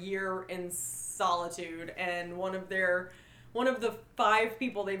for a year in solitude, and one of the 5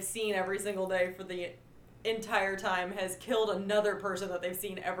 people they've seen every single day for the entire time has killed another person that they've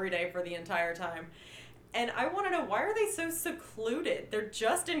seen every day for the entire time. And I want to know, why are they so secluded? They're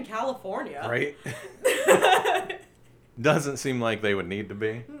just in California. Right? Doesn't seem like they would need to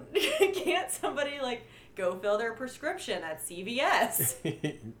be. Can't somebody, like, go fill their prescription at CVS?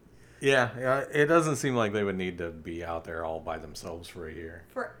 Yeah, it doesn't seem like they would need to be out there all by themselves for a year.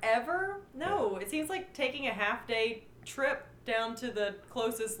 Forever? No, It seems like taking a half-day trip down to the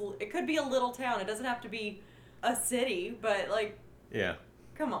closest... It could be a little town. It doesn't have to be a city, but, like... Yeah.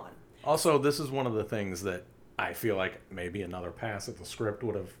 Come on. Also, this is one of the things that I feel like maybe another pass at the script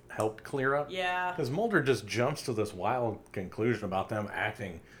would have helped clear up. Yeah. Because Mulder just jumps to this wild conclusion about them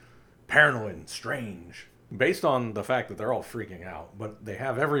acting paranoid and strange, based on the fact that they're all freaking out, but they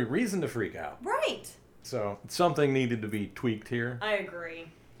have every reason to freak out. Right. So something needed to be tweaked here. I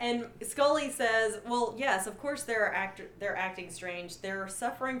agree. And Scully says, well, yes, of course they're acting strange. They're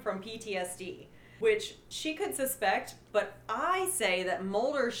suffering from PTSD, which she could suspect, but I say that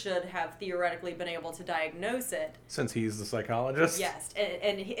Mulder should have theoretically been able to diagnose it. Since he's the psychologist? Yes,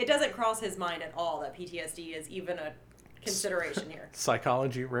 and it doesn't cross his mind at all that PTSD is even a consideration here.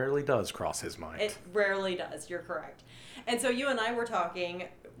 Psychology rarely does cross his mind. It rarely does, you're correct. And so you and I were talking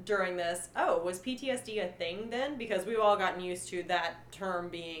during this, was PTSD a thing then? Because we've all gotten used to that term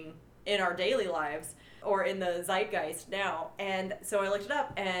being in our daily lives, or in the zeitgeist now. And so I looked it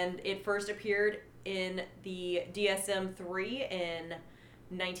up, and it first appeared in the DSM-3 in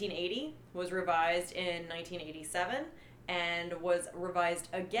 1980, was revised in 1987, and was revised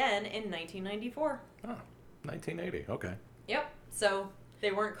again in 1994. Oh, 1980, okay. Yep, so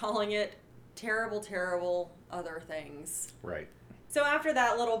they weren't calling it terrible other things. Right. So after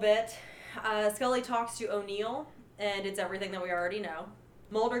that little bit, Scully talks to O'Neill, and it's everything that we already know.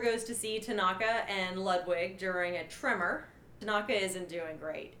 Mulder goes to see Tanaka and Ludwig during a tremor. Tanaka isn't doing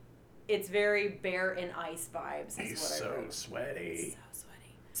great. It's very Bear in Ice vibes. He's what so I wrote. sweaty. So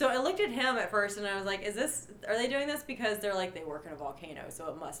sweaty. So I looked at him at first, and I was like, are they doing this because they're like, they work in a volcano, so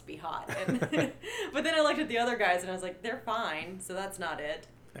it must be hot. And but then I looked at the other guys, and I was like, they're fine, so that's not it.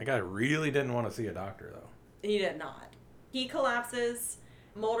 That guy really didn't want to see a doctor, though. He did not. He collapses.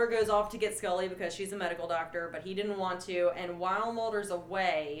 Mulder goes off to get Scully because she's a medical doctor, but he didn't want to. And while Mulder's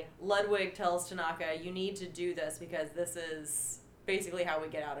away, Ludwig tells Tanaka, you need to do this because this is basically how we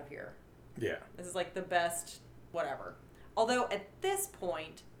get out of here. Yeah. This is like the best whatever. Although at this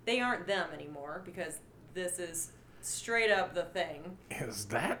point, they aren't them anymore because this is straight up the thing. Is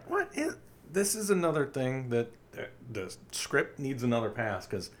that what is... This is another thing that the script needs another pass,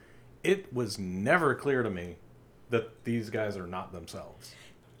 because it was never clear to me that these guys are not themselves.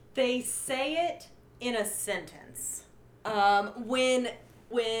 They say it in a sentence. When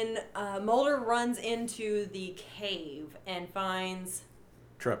Mulder runs into the cave and finds...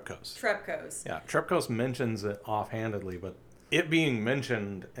 Trepkos. Yeah, Trepkos mentions it offhandedly, but it being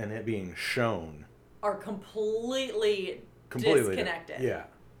mentioned and it being shown... are completely disconnected. Yeah.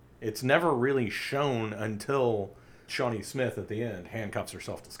 It's never really shown until Shawnee Smith at the end handcuffs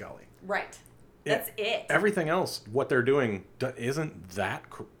herself to Scully. Right. That's it. Everything else, what they're doing, isn't that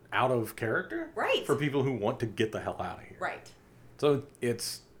out of character? Right. For people who want to get the hell out of here. Right. So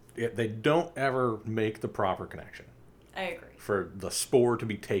they don't ever make the proper connection. I agree. For the spore to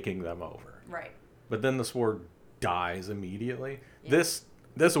be taking them over. Right. But then the spore dies immediately. Yeah.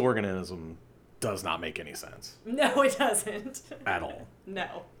 This organism does not make any sense. No, it doesn't. At all.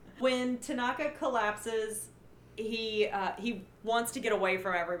 No. When Tanaka collapses, he wants to get away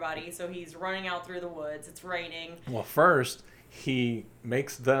from everybody, so he's running out through the woods. It's raining. Well, first, he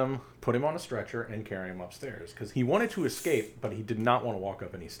makes them put him on a stretcher and carry him upstairs, because he wanted to escape, but he did not want to walk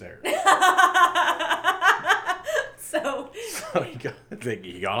up any stairs. So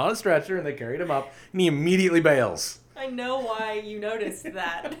he got on a stretcher, and they carried him up, and he immediately bails. I know why you noticed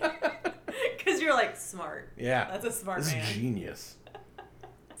that. Because you're like, smart. Yeah. That's a smart This man. is genius.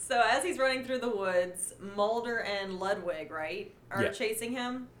 So as he's running through the woods, Mulder and Ludwig, right, are Yeah. chasing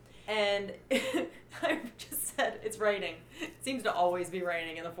him. And I just said, it's raining. It seems to always be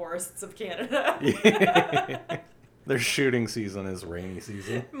raining in the forests of Canada. Their shooting season is rainy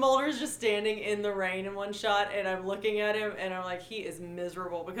season. Mulder's just standing in the rain in one shot, and I'm looking at him, and I'm like, he is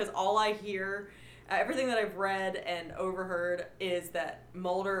miserable, because all I hear, everything that I've read and overheard, is that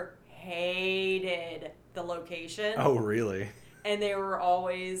Mulder hated the location. Oh, really? And they were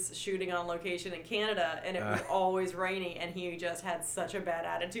always shooting on location in Canada, and it was always rainy, and he just had such a bad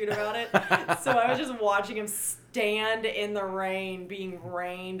attitude about it. So I was just watching him stand in the rain, being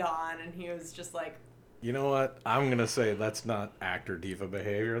rained on, and he was just like... You know what? I'm going to say that's not actor diva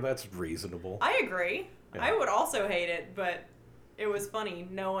behavior. That's reasonable. I agree. Yeah. I would also hate it, but it was funny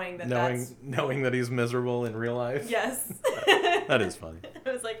knowing that knowing that he's miserable in real life? Yes. That is funny.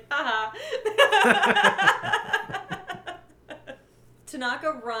 It was like, haha.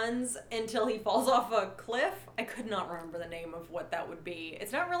 Tanaka runs until he falls off a cliff. I could not remember the name of what that would be.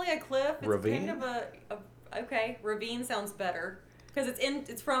 It's not really a cliff. It's ravine? kind of okay, ravine sounds better. Because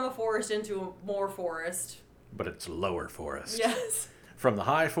it's from a forest into more forest. But it's lower forest. Yes. From the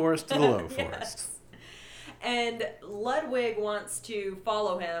high forest to the low forest. Yes. And Ludwig wants to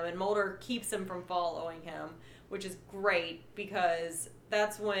follow him, and Mulder keeps him from following him, which is great because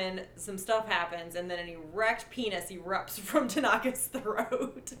that's when some stuff happens, and then an erect penis erupts from Tanaka's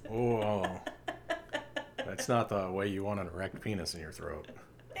throat. Oh, that's not the way you want an erect penis in your throat.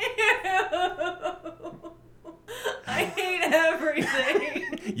 Ew. I hate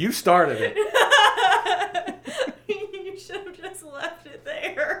everything. You started it. You should have just left it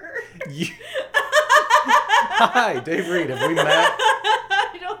there. Hi, Dave Reed. Have we met?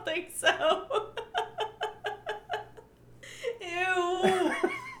 I don't think so. Ew.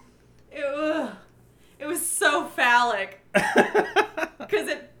 Ew. It was so phallic. Because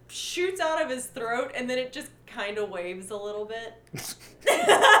it shoots out of his throat and then it just kind of waves a little bit.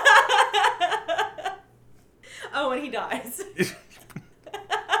 Oh, and he dies.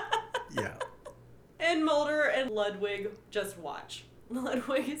 Yeah. And Mulder and Ludwig just watch.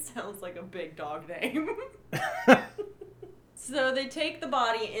 Ludwig sounds like a big dog name. So they take the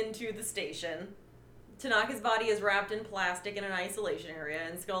body into the station. Tanaka's body is wrapped in plastic in an isolation area,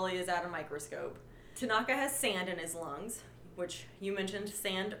 and Scully is at a microscope. Tanaka has sand in his lungs, which you mentioned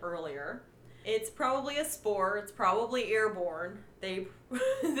sand earlier. It's probably a spore. It's probably airborne. They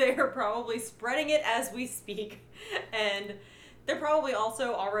are probably spreading it as we speak. And they're probably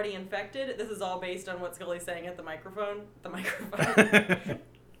also already infected. This is all based on what Scully's saying at the microphone. The microphone.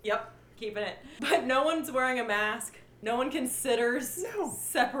 Yep, keeping it. But no one's wearing a mask. No one considers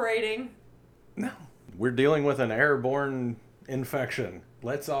separating. No. We're dealing with an airborne infection.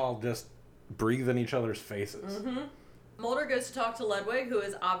 Let's all just breathe in each other's faces. Mm-hmm. Mulder goes to talk to Ludwig, who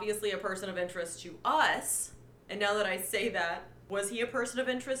is obviously a person of interest to us. And now that I say that, was he a person of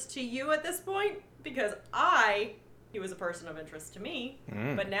interest to you at this point? Because he was a person of interest to me.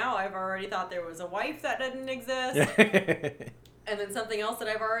 But now I've already thought there was a wife that didn't exist. And then something else that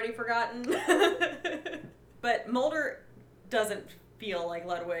I've already forgotten. But Mulder doesn't feel like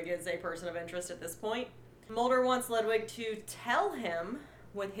Ludwig is a person of interest at this point. Mulder wants Ludwig to tell him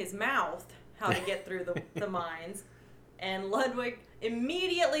with his mouth how to get through the mines. And Ludwig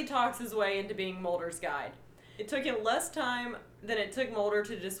immediately talks his way into being Mulder's guide. It took him less time than it took Mulder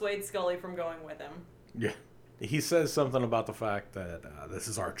to dissuade Scully from going with him. Yeah. He says something about the fact that this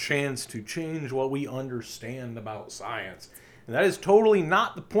is our chance to change what we understand about science. And that is totally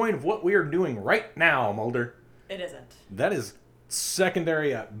not the point of what we are doing right now, Mulder. It isn't. That is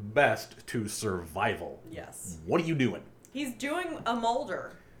secondary at best to survival. Yes. What are you doing? He's doing a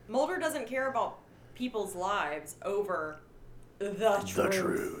Mulder. Mulder doesn't care about people's lives over the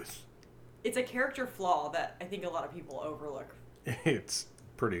truth. It's a character flaw that I think a lot of people overlook. It's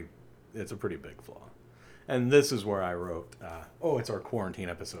a pretty big flaw. And this is where I wrote, it's our quarantine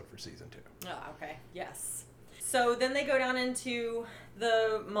episode for season 2. Oh, okay. Yes. So then they go down into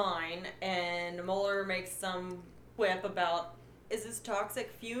the mine, and Mulder makes some quip about, is this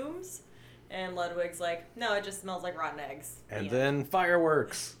toxic fumes? And Ludwig's like, no, it just smells like rotten eggs. And then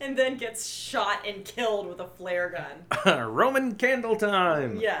fireworks. And then gets shot and killed with a flare gun. Roman candle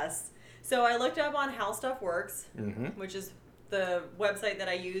time. Yes. So I looked up on How Stuff Works, mm-hmm. which is the website that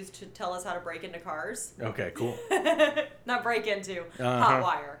I use to tell us how to break into cars. Okay, cool. Not break into,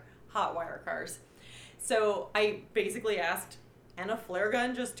 hotwire cars. So I basically asked, can a flare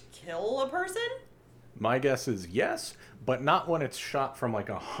gun just kill a person? My guess is yes, but not when it's shot from like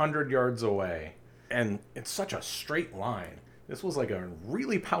 100 yards away. And it's such a straight line. This was like a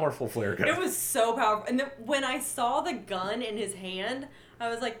really powerful flare gun. It was so powerful. And then when I saw the gun in his hand, I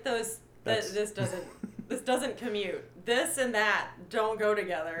was like, this doesn't commute. This and that don't go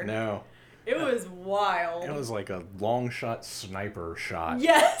together. No. It was wild. It was like a long shot sniper shot.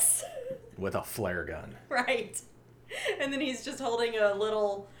 Yes. With a flare gun. Right. And then he's just holding a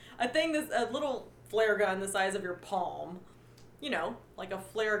little flare gun the size of your palm. You know, like a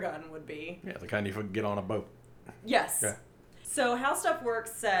flare gun would be. Yeah, the kind you could get on a boat. Yes. Yeah. So How Stuff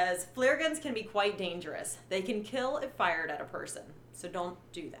Works says, flare guns can be quite dangerous. They can kill if fired at a person. So don't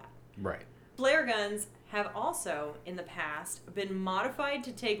do that. Right. Flare guns have also, in the past, been modified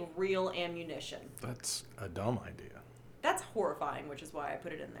to take real ammunition. That's a dumb idea. That's horrifying, which is why I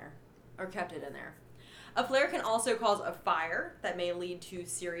put it in there. Or kept it in there. A flare can also cause a fire that may lead to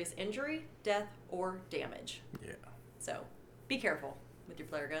serious injury, death, or damage. Yeah. So, be careful with your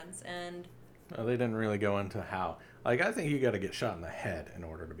flare guns. And Well, they didn't really go into how. Like, I think you got to get shot in the head in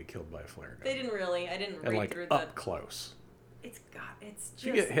order to be killed by a flare gun. they didn't really. I didn't And, read like, through up close. It's If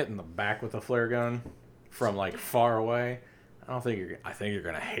you just. get hit in the back with a flare gun from, like, far away, I think you're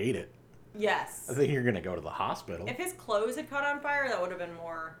going to hate it. Yes. I think you're going to go to the hospital. If his clothes had caught on fire, that would have been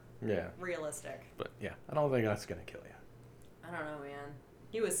more Yeah. realistic. But, yeah, I don't think that's going to kill you. I don't know, man.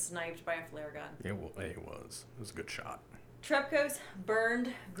 He was sniped by a flare gun. It was. It was a good shot. Trepkos,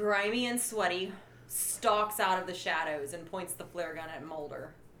 burned, grimy, and sweaty, stalks out of the shadows and points the flare gun at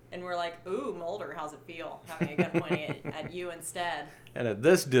Mulder. And we're like, ooh, Mulder, how's it feel having a gun pointing at you instead? And at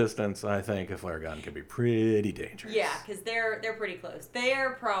this distance, I think a flare gun can be pretty dangerous. Yeah, because they're pretty close.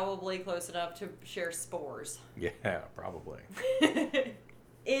 They're probably close enough to share spores. Yeah, probably.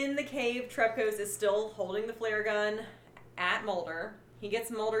 In the cave, Trepkos is still holding the flare gun at Mulder. He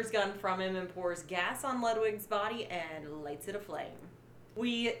gets Mulder's gun from him and pours gas on Ludwig's body and lights it aflame.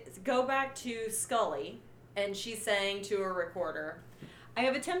 We go back to Scully, and she's saying to a recorder, I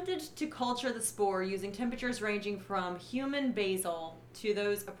have attempted to culture the spore using temperatures ranging from human basal to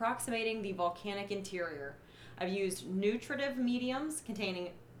those approximating the volcanic interior. I've used nutritive mediums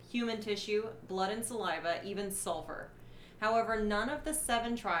containing human tissue, blood and saliva, even sulfur. However, none of the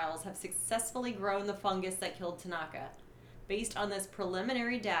 7 trials have successfully grown the fungus that killed Tanaka. Based on this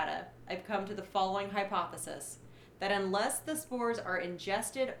preliminary data, I've come to the following hypothesis, that unless the spores are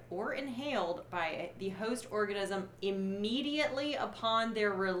ingested or inhaled by the host organism immediately upon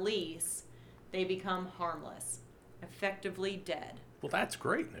their release, they become harmless, effectively dead. Well, that's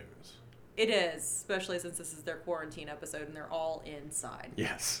great news. It is, especially since this is their quarantine episode and they're all inside.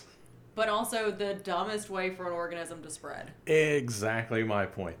 Yes. But also the dumbest way for an organism to spread. Exactly my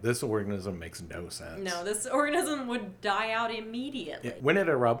point. This organism makes no sense. No, this organism would die out immediately. When it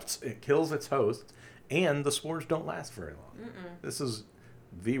erupts, it kills its host, and the spores don't last very long. This is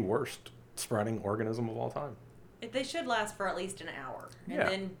the worst spreading organism of all time. They should last for at least an hour. And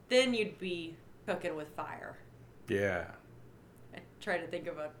Yeah. then you'd be cooking with fire. Yeah. I try to think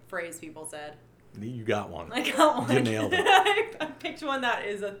of a phrase people said. You got one. I got one. You nailed it. I picked one that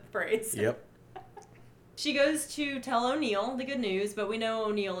is a phrase. Yep. She goes to tell O'Neill the good news, but we know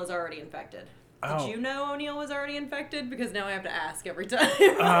O'Neill is already infected. Oh. Did you know O'Neill was already infected? Because now I have to ask every time.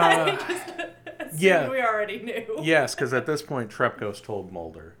 I just assumed yeah. we already knew. Yes, because at this point, Trepkos told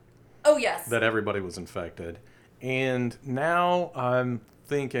Mulder Oh, yes. that everybody was infected. And now I'm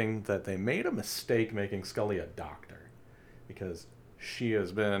thinking that they made a mistake making Scully a doctor. Because she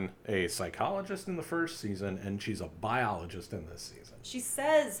has been a psychologist in the first season, and she's a biologist in this season. She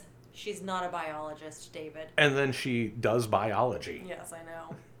says she's not a biologist, David. And then she does biology. Yes, I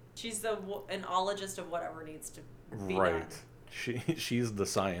know. She's an ologist of whatever needs to be Right. done. She's the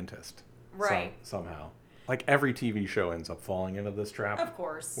scientist. Right. Somehow. Like every TV show ends up falling into this trap. Of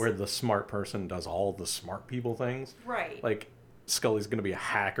course. Where the smart person does all the smart people things. Right. Like Scully's going to be a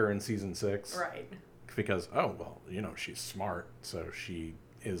hacker in season 6. Right. Because, oh, well, she's smart, so she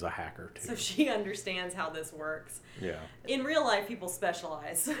is a hacker too. So she understands how this works. Yeah. In real life, people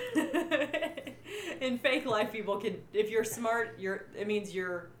specialize. In fake life, people can. If you're smart, it means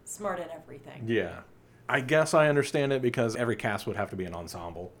you're smart at everything. Yeah. I guess I understand it because every cast would have to be an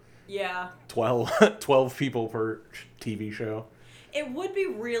ensemble. Yeah. 12 people per TV show. It would be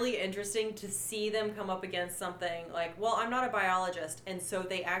really interesting to see them come up against something like, well, I'm not a biologist, and so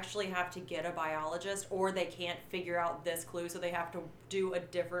they actually have to get a biologist, or they can't figure out this clue, so they have to do a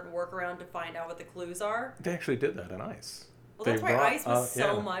different workaround to find out what the clues are. They actually did that in Ice. Well, that's why Ice was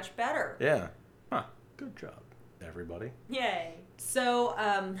so much better. Yeah. Huh. Good job, everybody. Yay. So,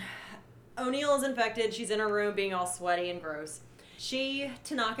 O'Neill is infected. She's in her room being all sweaty and gross. She,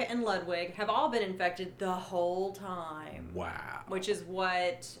 Tanaka, and Ludwig have all been infected the whole time. Wow. Which is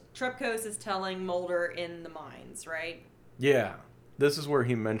what Trepkos is telling Mulder in the mines, right? Yeah. This is where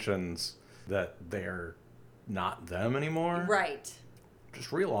he mentions that they're not them anymore. Right.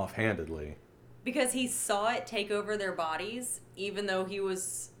 Just real offhandedly. Because he saw it take over their bodies, even though he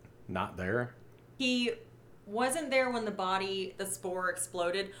was... Not there. He wasn't there when the spore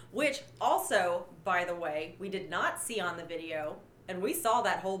exploded, which also, by the way, we did not see on the video, and we saw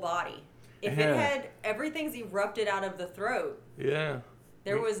that whole body. If it had, everything's erupted out of the throat. Yeah.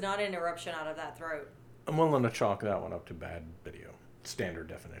 There was not an eruption out of that throat. I'm willing to chalk that one up to bad video. Standard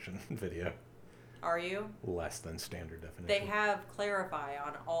definition video. Are you? Less than standard definition. They have Clarify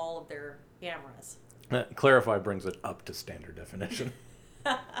on all of their cameras. Clarify brings it up to standard definition.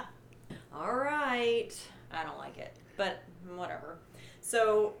 All right. I don't like it, but whatever.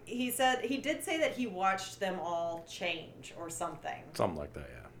 So he did say that he watched them all change or something. Something like that,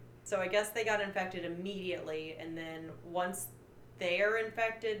 yeah. So I guess they got infected immediately, and then once they're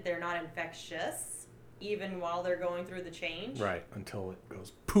infected, they're not infectious, even while they're going through the change. Right, until it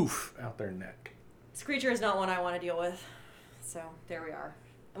goes poof out their neck. This creature is not one I want to deal with. So there we are.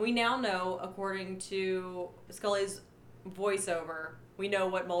 And we now know, according to Scully's voiceover, we know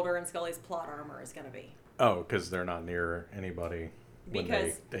what Mulder and Scully's plot armor is going to be. Oh, because they're not near anybody when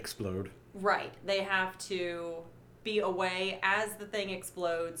they explode. Right. They have to be away as the thing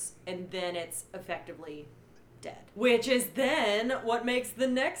explodes, and then it's effectively dead. Which is then what makes the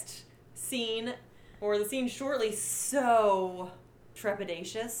next scene, or the scene shortly, so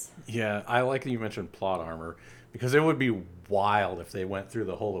trepidatious. Yeah, I like that you mentioned plot armor, because it would be wild if they went through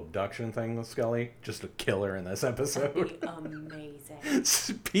the whole abduction thing with Scully just to kill her in this episode. That'd be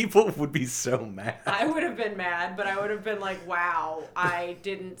amazing. People would be so mad. I would have been mad, but I would have been like, wow, I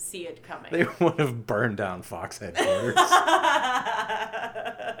didn't see it coming. They would have burned down Fox headquarters.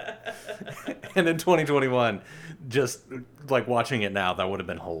 And in 2021, just like watching it now, that would have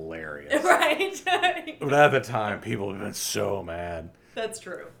been hilarious. Right. But at the time, people would have been so mad. That's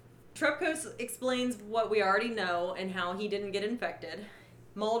true. Trepkos explains what we already know and how he didn't get infected.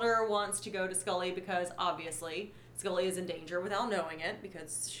 Mulder wants to go to Scully because, obviously, Scully is in danger without knowing it,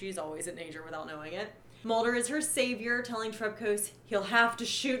 because she's always in danger without knowing it. Mulder is her savior, telling Trepkos he'll have to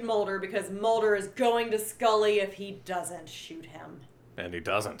shoot Mulder because Mulder is going to Scully if he doesn't shoot him. And he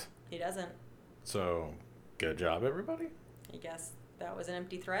doesn't. He doesn't. So, good job, everybody. I guess that was an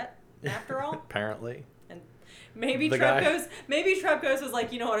empty threat, after all. Apparently. And maybe Trepkos was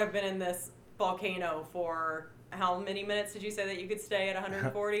like, you know what, I've been in this volcano for how many minutes did you say that you could stay at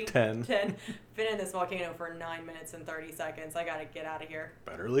 140? 10. 10. Been in this volcano for 9 minutes and 30 seconds. I gotta get out of here.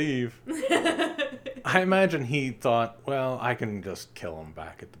 Better leave. I imagine he thought, well, I can just kill him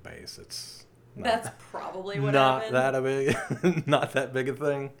back at the base. It's not, That's probably what not happened. not that big a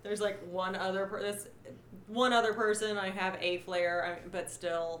thing. There's like one other person. I have a flare, but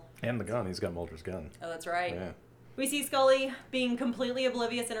still. And the gun. He's got Mulder's gun. Oh, that's right. Yeah. We see Scully being completely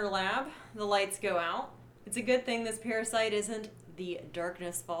oblivious in her lab. The lights go out. It's a good thing this parasite isn't the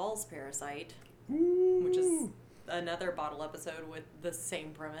Darkness Falls parasite, which is another bottle episode with the same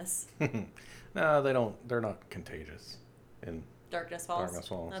premise. No, they don't. They're not contagious. In Darkness Falls? Darkness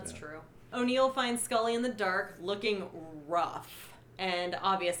Falls, That's yeah. true. O'Neill finds Scully in the dark, looking rough, and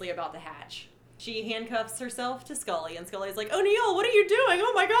obviously about to hatch. She handcuffs herself to Scully, and Scully's like, O'Neill, what are you doing?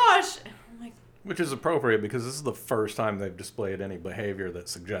 Oh my gosh! I'm like, Which is appropriate because this is the first time they've displayed any behavior that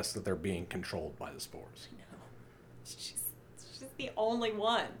suggests that they're being controlled by the spores. no. She's the only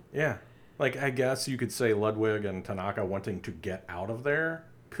one. Yeah. Like, I guess you could say Ludwig and Tanaka wanting to get out of there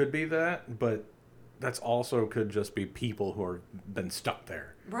could be that, but that's also could just be people who are been stuck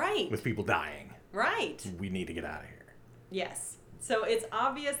there. Right. With people dying. Right. We need to get out of here. Yes. So it's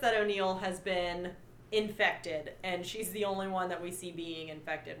obvious that O'Neill has been infected, and she's the only one that we see being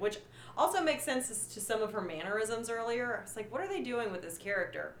infected, which also makes sense to some of her mannerisms earlier. I was like, what are they doing with this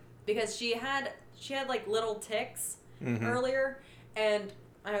character? Because she had like little tics earlier, and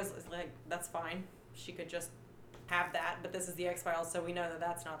I was like, that's fine. She could just have that, but this is the X-Files, so we know that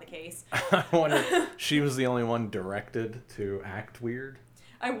that's not the case. I wonder if she was the only one directed to act weird.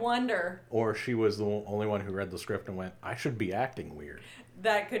 I wonder. Or she was the only one who read the script and went, I should be acting weird.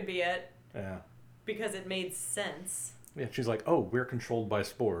 That could be it. Yeah. Because it made sense. Yeah, she's like, oh, we're controlled by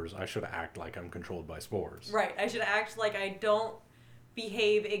spores. I should act like I'm controlled by spores. Right. I should act like I don't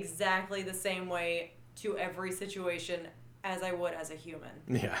behave exactly the same way to every situation as I would as a human.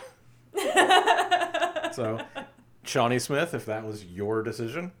 Yeah. So, Shawnee Smith, if that was your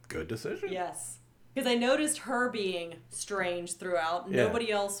decision, good decision. Yes. Because I noticed her being strange throughout. Yeah.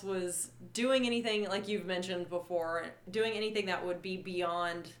 Nobody else was doing anything, like you've mentioned before, doing anything that would be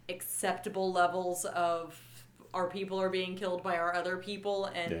beyond acceptable levels of our people are being killed by our other people,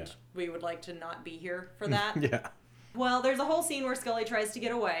 and we would like to not be here for that. Yeah. Well, there's a whole scene where Scully tries to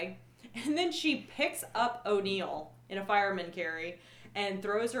get away, and then she picks up O'Neill in a fireman carry, and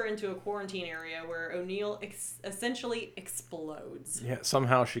throws her into a quarantine area where O'Neill essentially explodes. Yeah,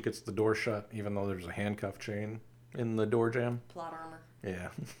 somehow she gets the door shut, even though there's a handcuff chain in the door jamb. Plot armor. Yeah,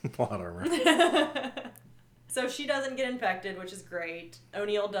 plot armor. So she doesn't get infected, which is great.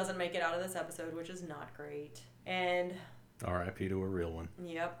 O'Neill doesn't make it out of this episode, which is not great. And... R.I.P. to a real one.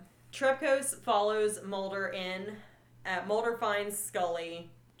 Yep. Trepkos follows Mulder in. Mulder finds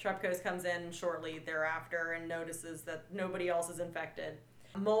Scully. Trepkos comes in shortly thereafter and notices that nobody else is infected.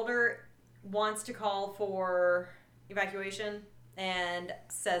 Mulder wants to call for evacuation and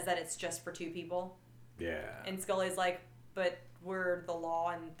says that it's just for 2 people. Yeah. And Scully's like, but we're the law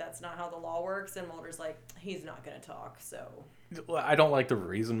and that's not how the law works. And Mulder's like, he's not going to talk, so... I don't like the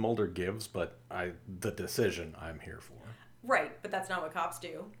reason Mulder gives, but the decision I'm here for. Right, but that's not what cops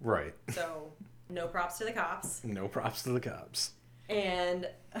do. Right. So, no props to the cops. No props to the cops. And...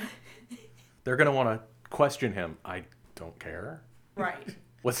 They're going to want to question him. I don't care. Right.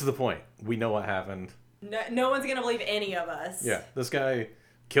 What's the point? We know what happened. No one's going to believe any of us. Yeah, this guy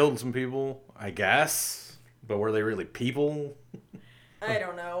killed some people, I guess. But were they really people? I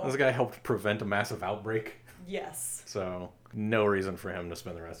don't know. This guy helped prevent a massive outbreak. Yes. So, no reason for him to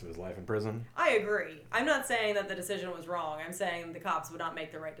spend the rest of his life in prison. I agree. I'm not saying that the decision was wrong. I'm saying the cops would not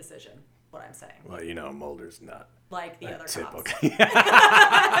make the right decision. What I'm saying. Well, Mulder's not Like the other typical. cops.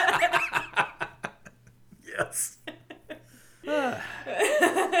 Yes.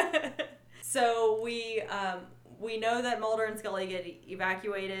 So we know that Mulder and Scully get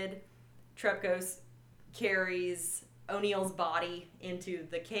evacuated. Trepkos carries O'Neill's body into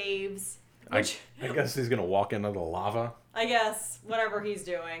the caves. I guess he's going to walk into the lava. I guess, whatever he's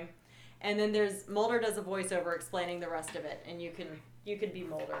doing. And then Mulder does a voiceover explaining the rest of it, and you can be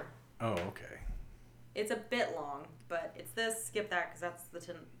Mulder. Oh, okay. It's a bit long, but it's this, skip that, because that's the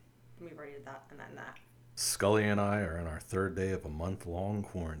 10, we've already did that, and then that. Scully and I are in our 3rd day of a month-long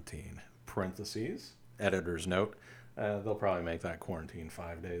quarantine. Parentheses, editor's note. They'll probably make that quarantine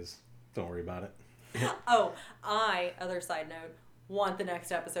 5 days. Don't worry about it. Oh, other side note, want the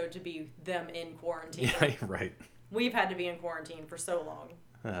next episode to be them in quarantine. Yeah, right. We've had to be in quarantine for so long.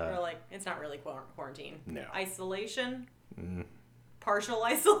 We're like, it's not really quarantine. No. Isolation? Partial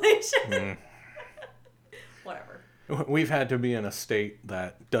isolation? Whatever. We've had to be in a state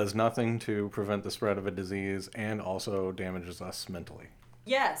that does nothing to prevent the spread of a disease and also damages us mentally.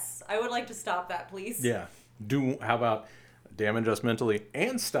 Yes, I would like to stop that, please. Yeah. How about damage us mentally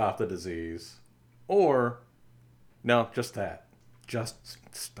and stop the disease? Or, no, just that. Just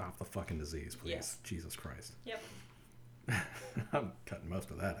stop the fucking disease, please. Yes. Jesus Christ. Yep. I'm cutting most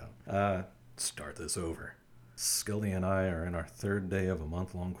of that out. Start this over. Scully and I are in our 3rd day of a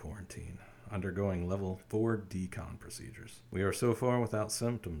month-long quarantine, undergoing level 4 decon procedures. We are so far without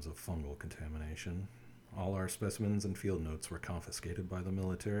symptoms of fungal contamination. All our specimens and field notes were confiscated by the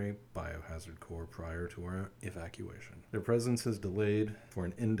military biohazard corps prior to our evacuation. Their presence has delayed for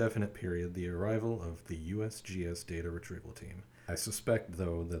an indefinite period the arrival of the USGS data retrieval team. I suspect,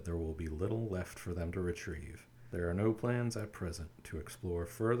 though, that there will be little left for them to retrieve. There are no plans at present to explore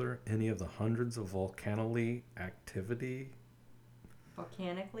further any of the hundreds of volcanically active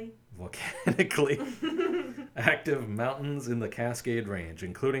mountains in the Cascade Range,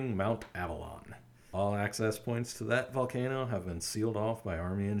 including Mount Avalon. All access points to that volcano have been sealed off by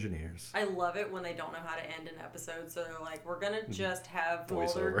Army engineers. I love it when they don't know how to end an episode, so they're like, we're going to just have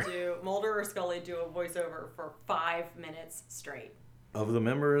Mulder or Scully do a voiceover for 5 minutes straight. Of the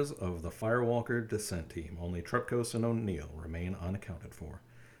members of the Firewalker descent team, only Trepkos and O'Neill remain unaccounted for.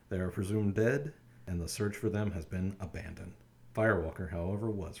 They are presumed dead, and the search for them has been abandoned. Firewalker, however,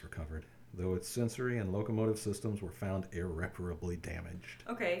 was recovered, though its sensory and locomotive systems were found irreparably damaged.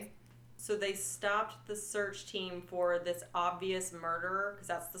 Okay, so they stopped the search team for this obvious murderer, because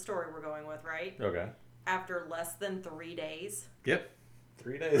that's the story we're going with, right? Okay. After less than 3 days? Yep.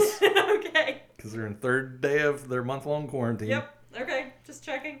 3 days. Okay. Because they're in 3rd day of their month-long quarantine. Yep. Okay, just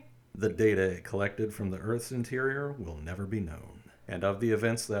checking. The data it collected from the Earth's interior will never be known. And of the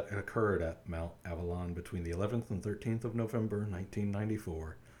events that occurred at Mount Avalon between the 11th and 13th of November,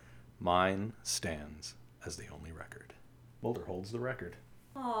 1994, mine stands as the only record. Mulder holds the record.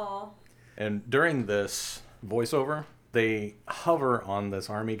 Aww. And during this voiceover, they hover on this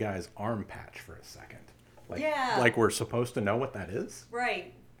army guy's arm patch for a second. Like we're supposed to know what that is?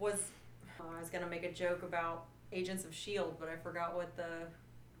 Right. I was going to make a joke about Agents of S.H.I.E.L.D., but I forgot what the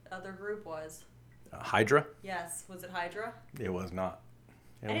other group was. Hydra? Yes. Was it Hydra? It was not.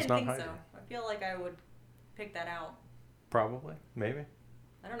 I didn't think so. I feel like I would pick that out. Probably. Maybe.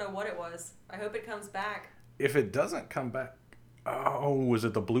 I don't know what it was. I hope it comes back. If it doesn't come back... Oh, was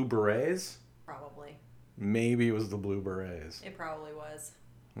it the Blue Berets? Probably. Maybe it was the Blue Berets. It probably was.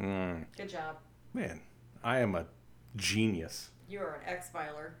 Mm. Good job. Man, I am a genius. You are an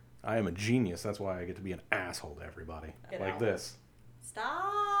X-Filer. I am a genius. That's why I get to be an asshole to everybody. Get like out. this.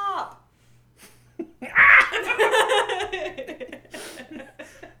 Stop! All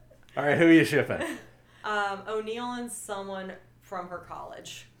right, who are you shipping? O'Neill and someone from her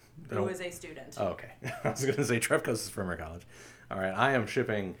college who is a student. Oh, okay. I was going to say Trepkos is from her college. All right, I am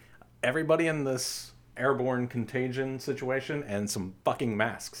shipping everybody in this airborne contagion situation and some fucking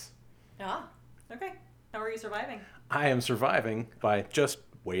masks. Ah, okay. How are you surviving? I am surviving by just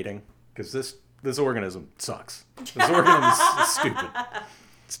waiting because this organism sucks. This organism is stupid.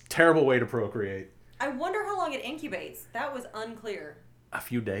 It's a terrible way to procreate. I wonder how long it incubates. That was unclear. A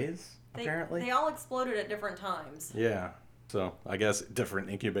few days, apparently. They all exploded at different times. Yeah. So I guess different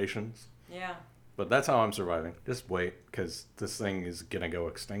incubations. Yeah. But that's how I'm surviving. Just wait, because this thing is going to go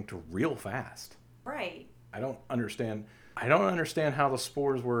extinct real fast. Right. I don't understand how the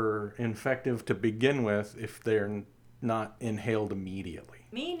spores were infective to begin with if they're not inhaled immediately.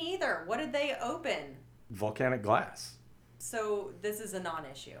 Me neither. What did they open? Volcanic glass. So this is a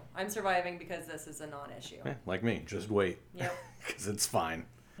non-issue. I'm surviving because this is a non-issue. Yeah, like me. Just wait. Yep. Because it's fine.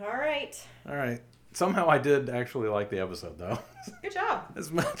 All right. All right. Somehow I did actually like the episode, though. Good job.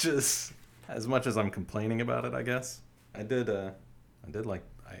 As much as I'm complaining about it, I guess. It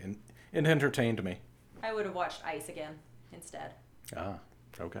entertained me. I would have watched Ice again instead. Ah,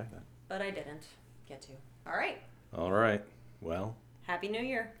 okay then. But I didn't get to. All right. All right. Well, Happy New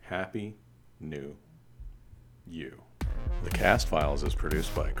Year. Happy New You. The Cast Files is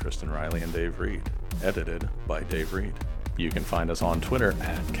produced by Kristen Riley and Dave Reed. Edited by Dave Reed. You can find us on Twitter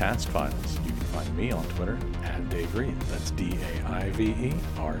at Cast Files. You can find me on Twitter at Dave Reed. That's DAIVEREED.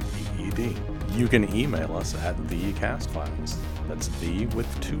 You can email us at thecastfiles. That's the with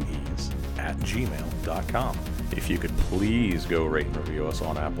 2 E's at gmail.com. If you could please go rate and review us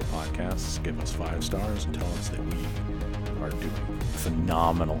on Apple Podcasts, give us 5 stars and tell us that we are doing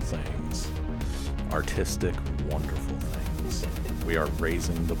phenomenal things. Artistic, wonderful things. We are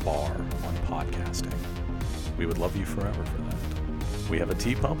raising the bar on podcasting. We would love you forever for that. We have a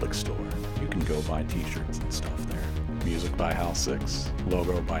TeePublic store. You can go buy t-shirts and stuff there. Music by House 6.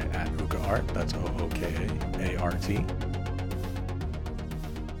 Logo by @OokaArt. That's OOKAART.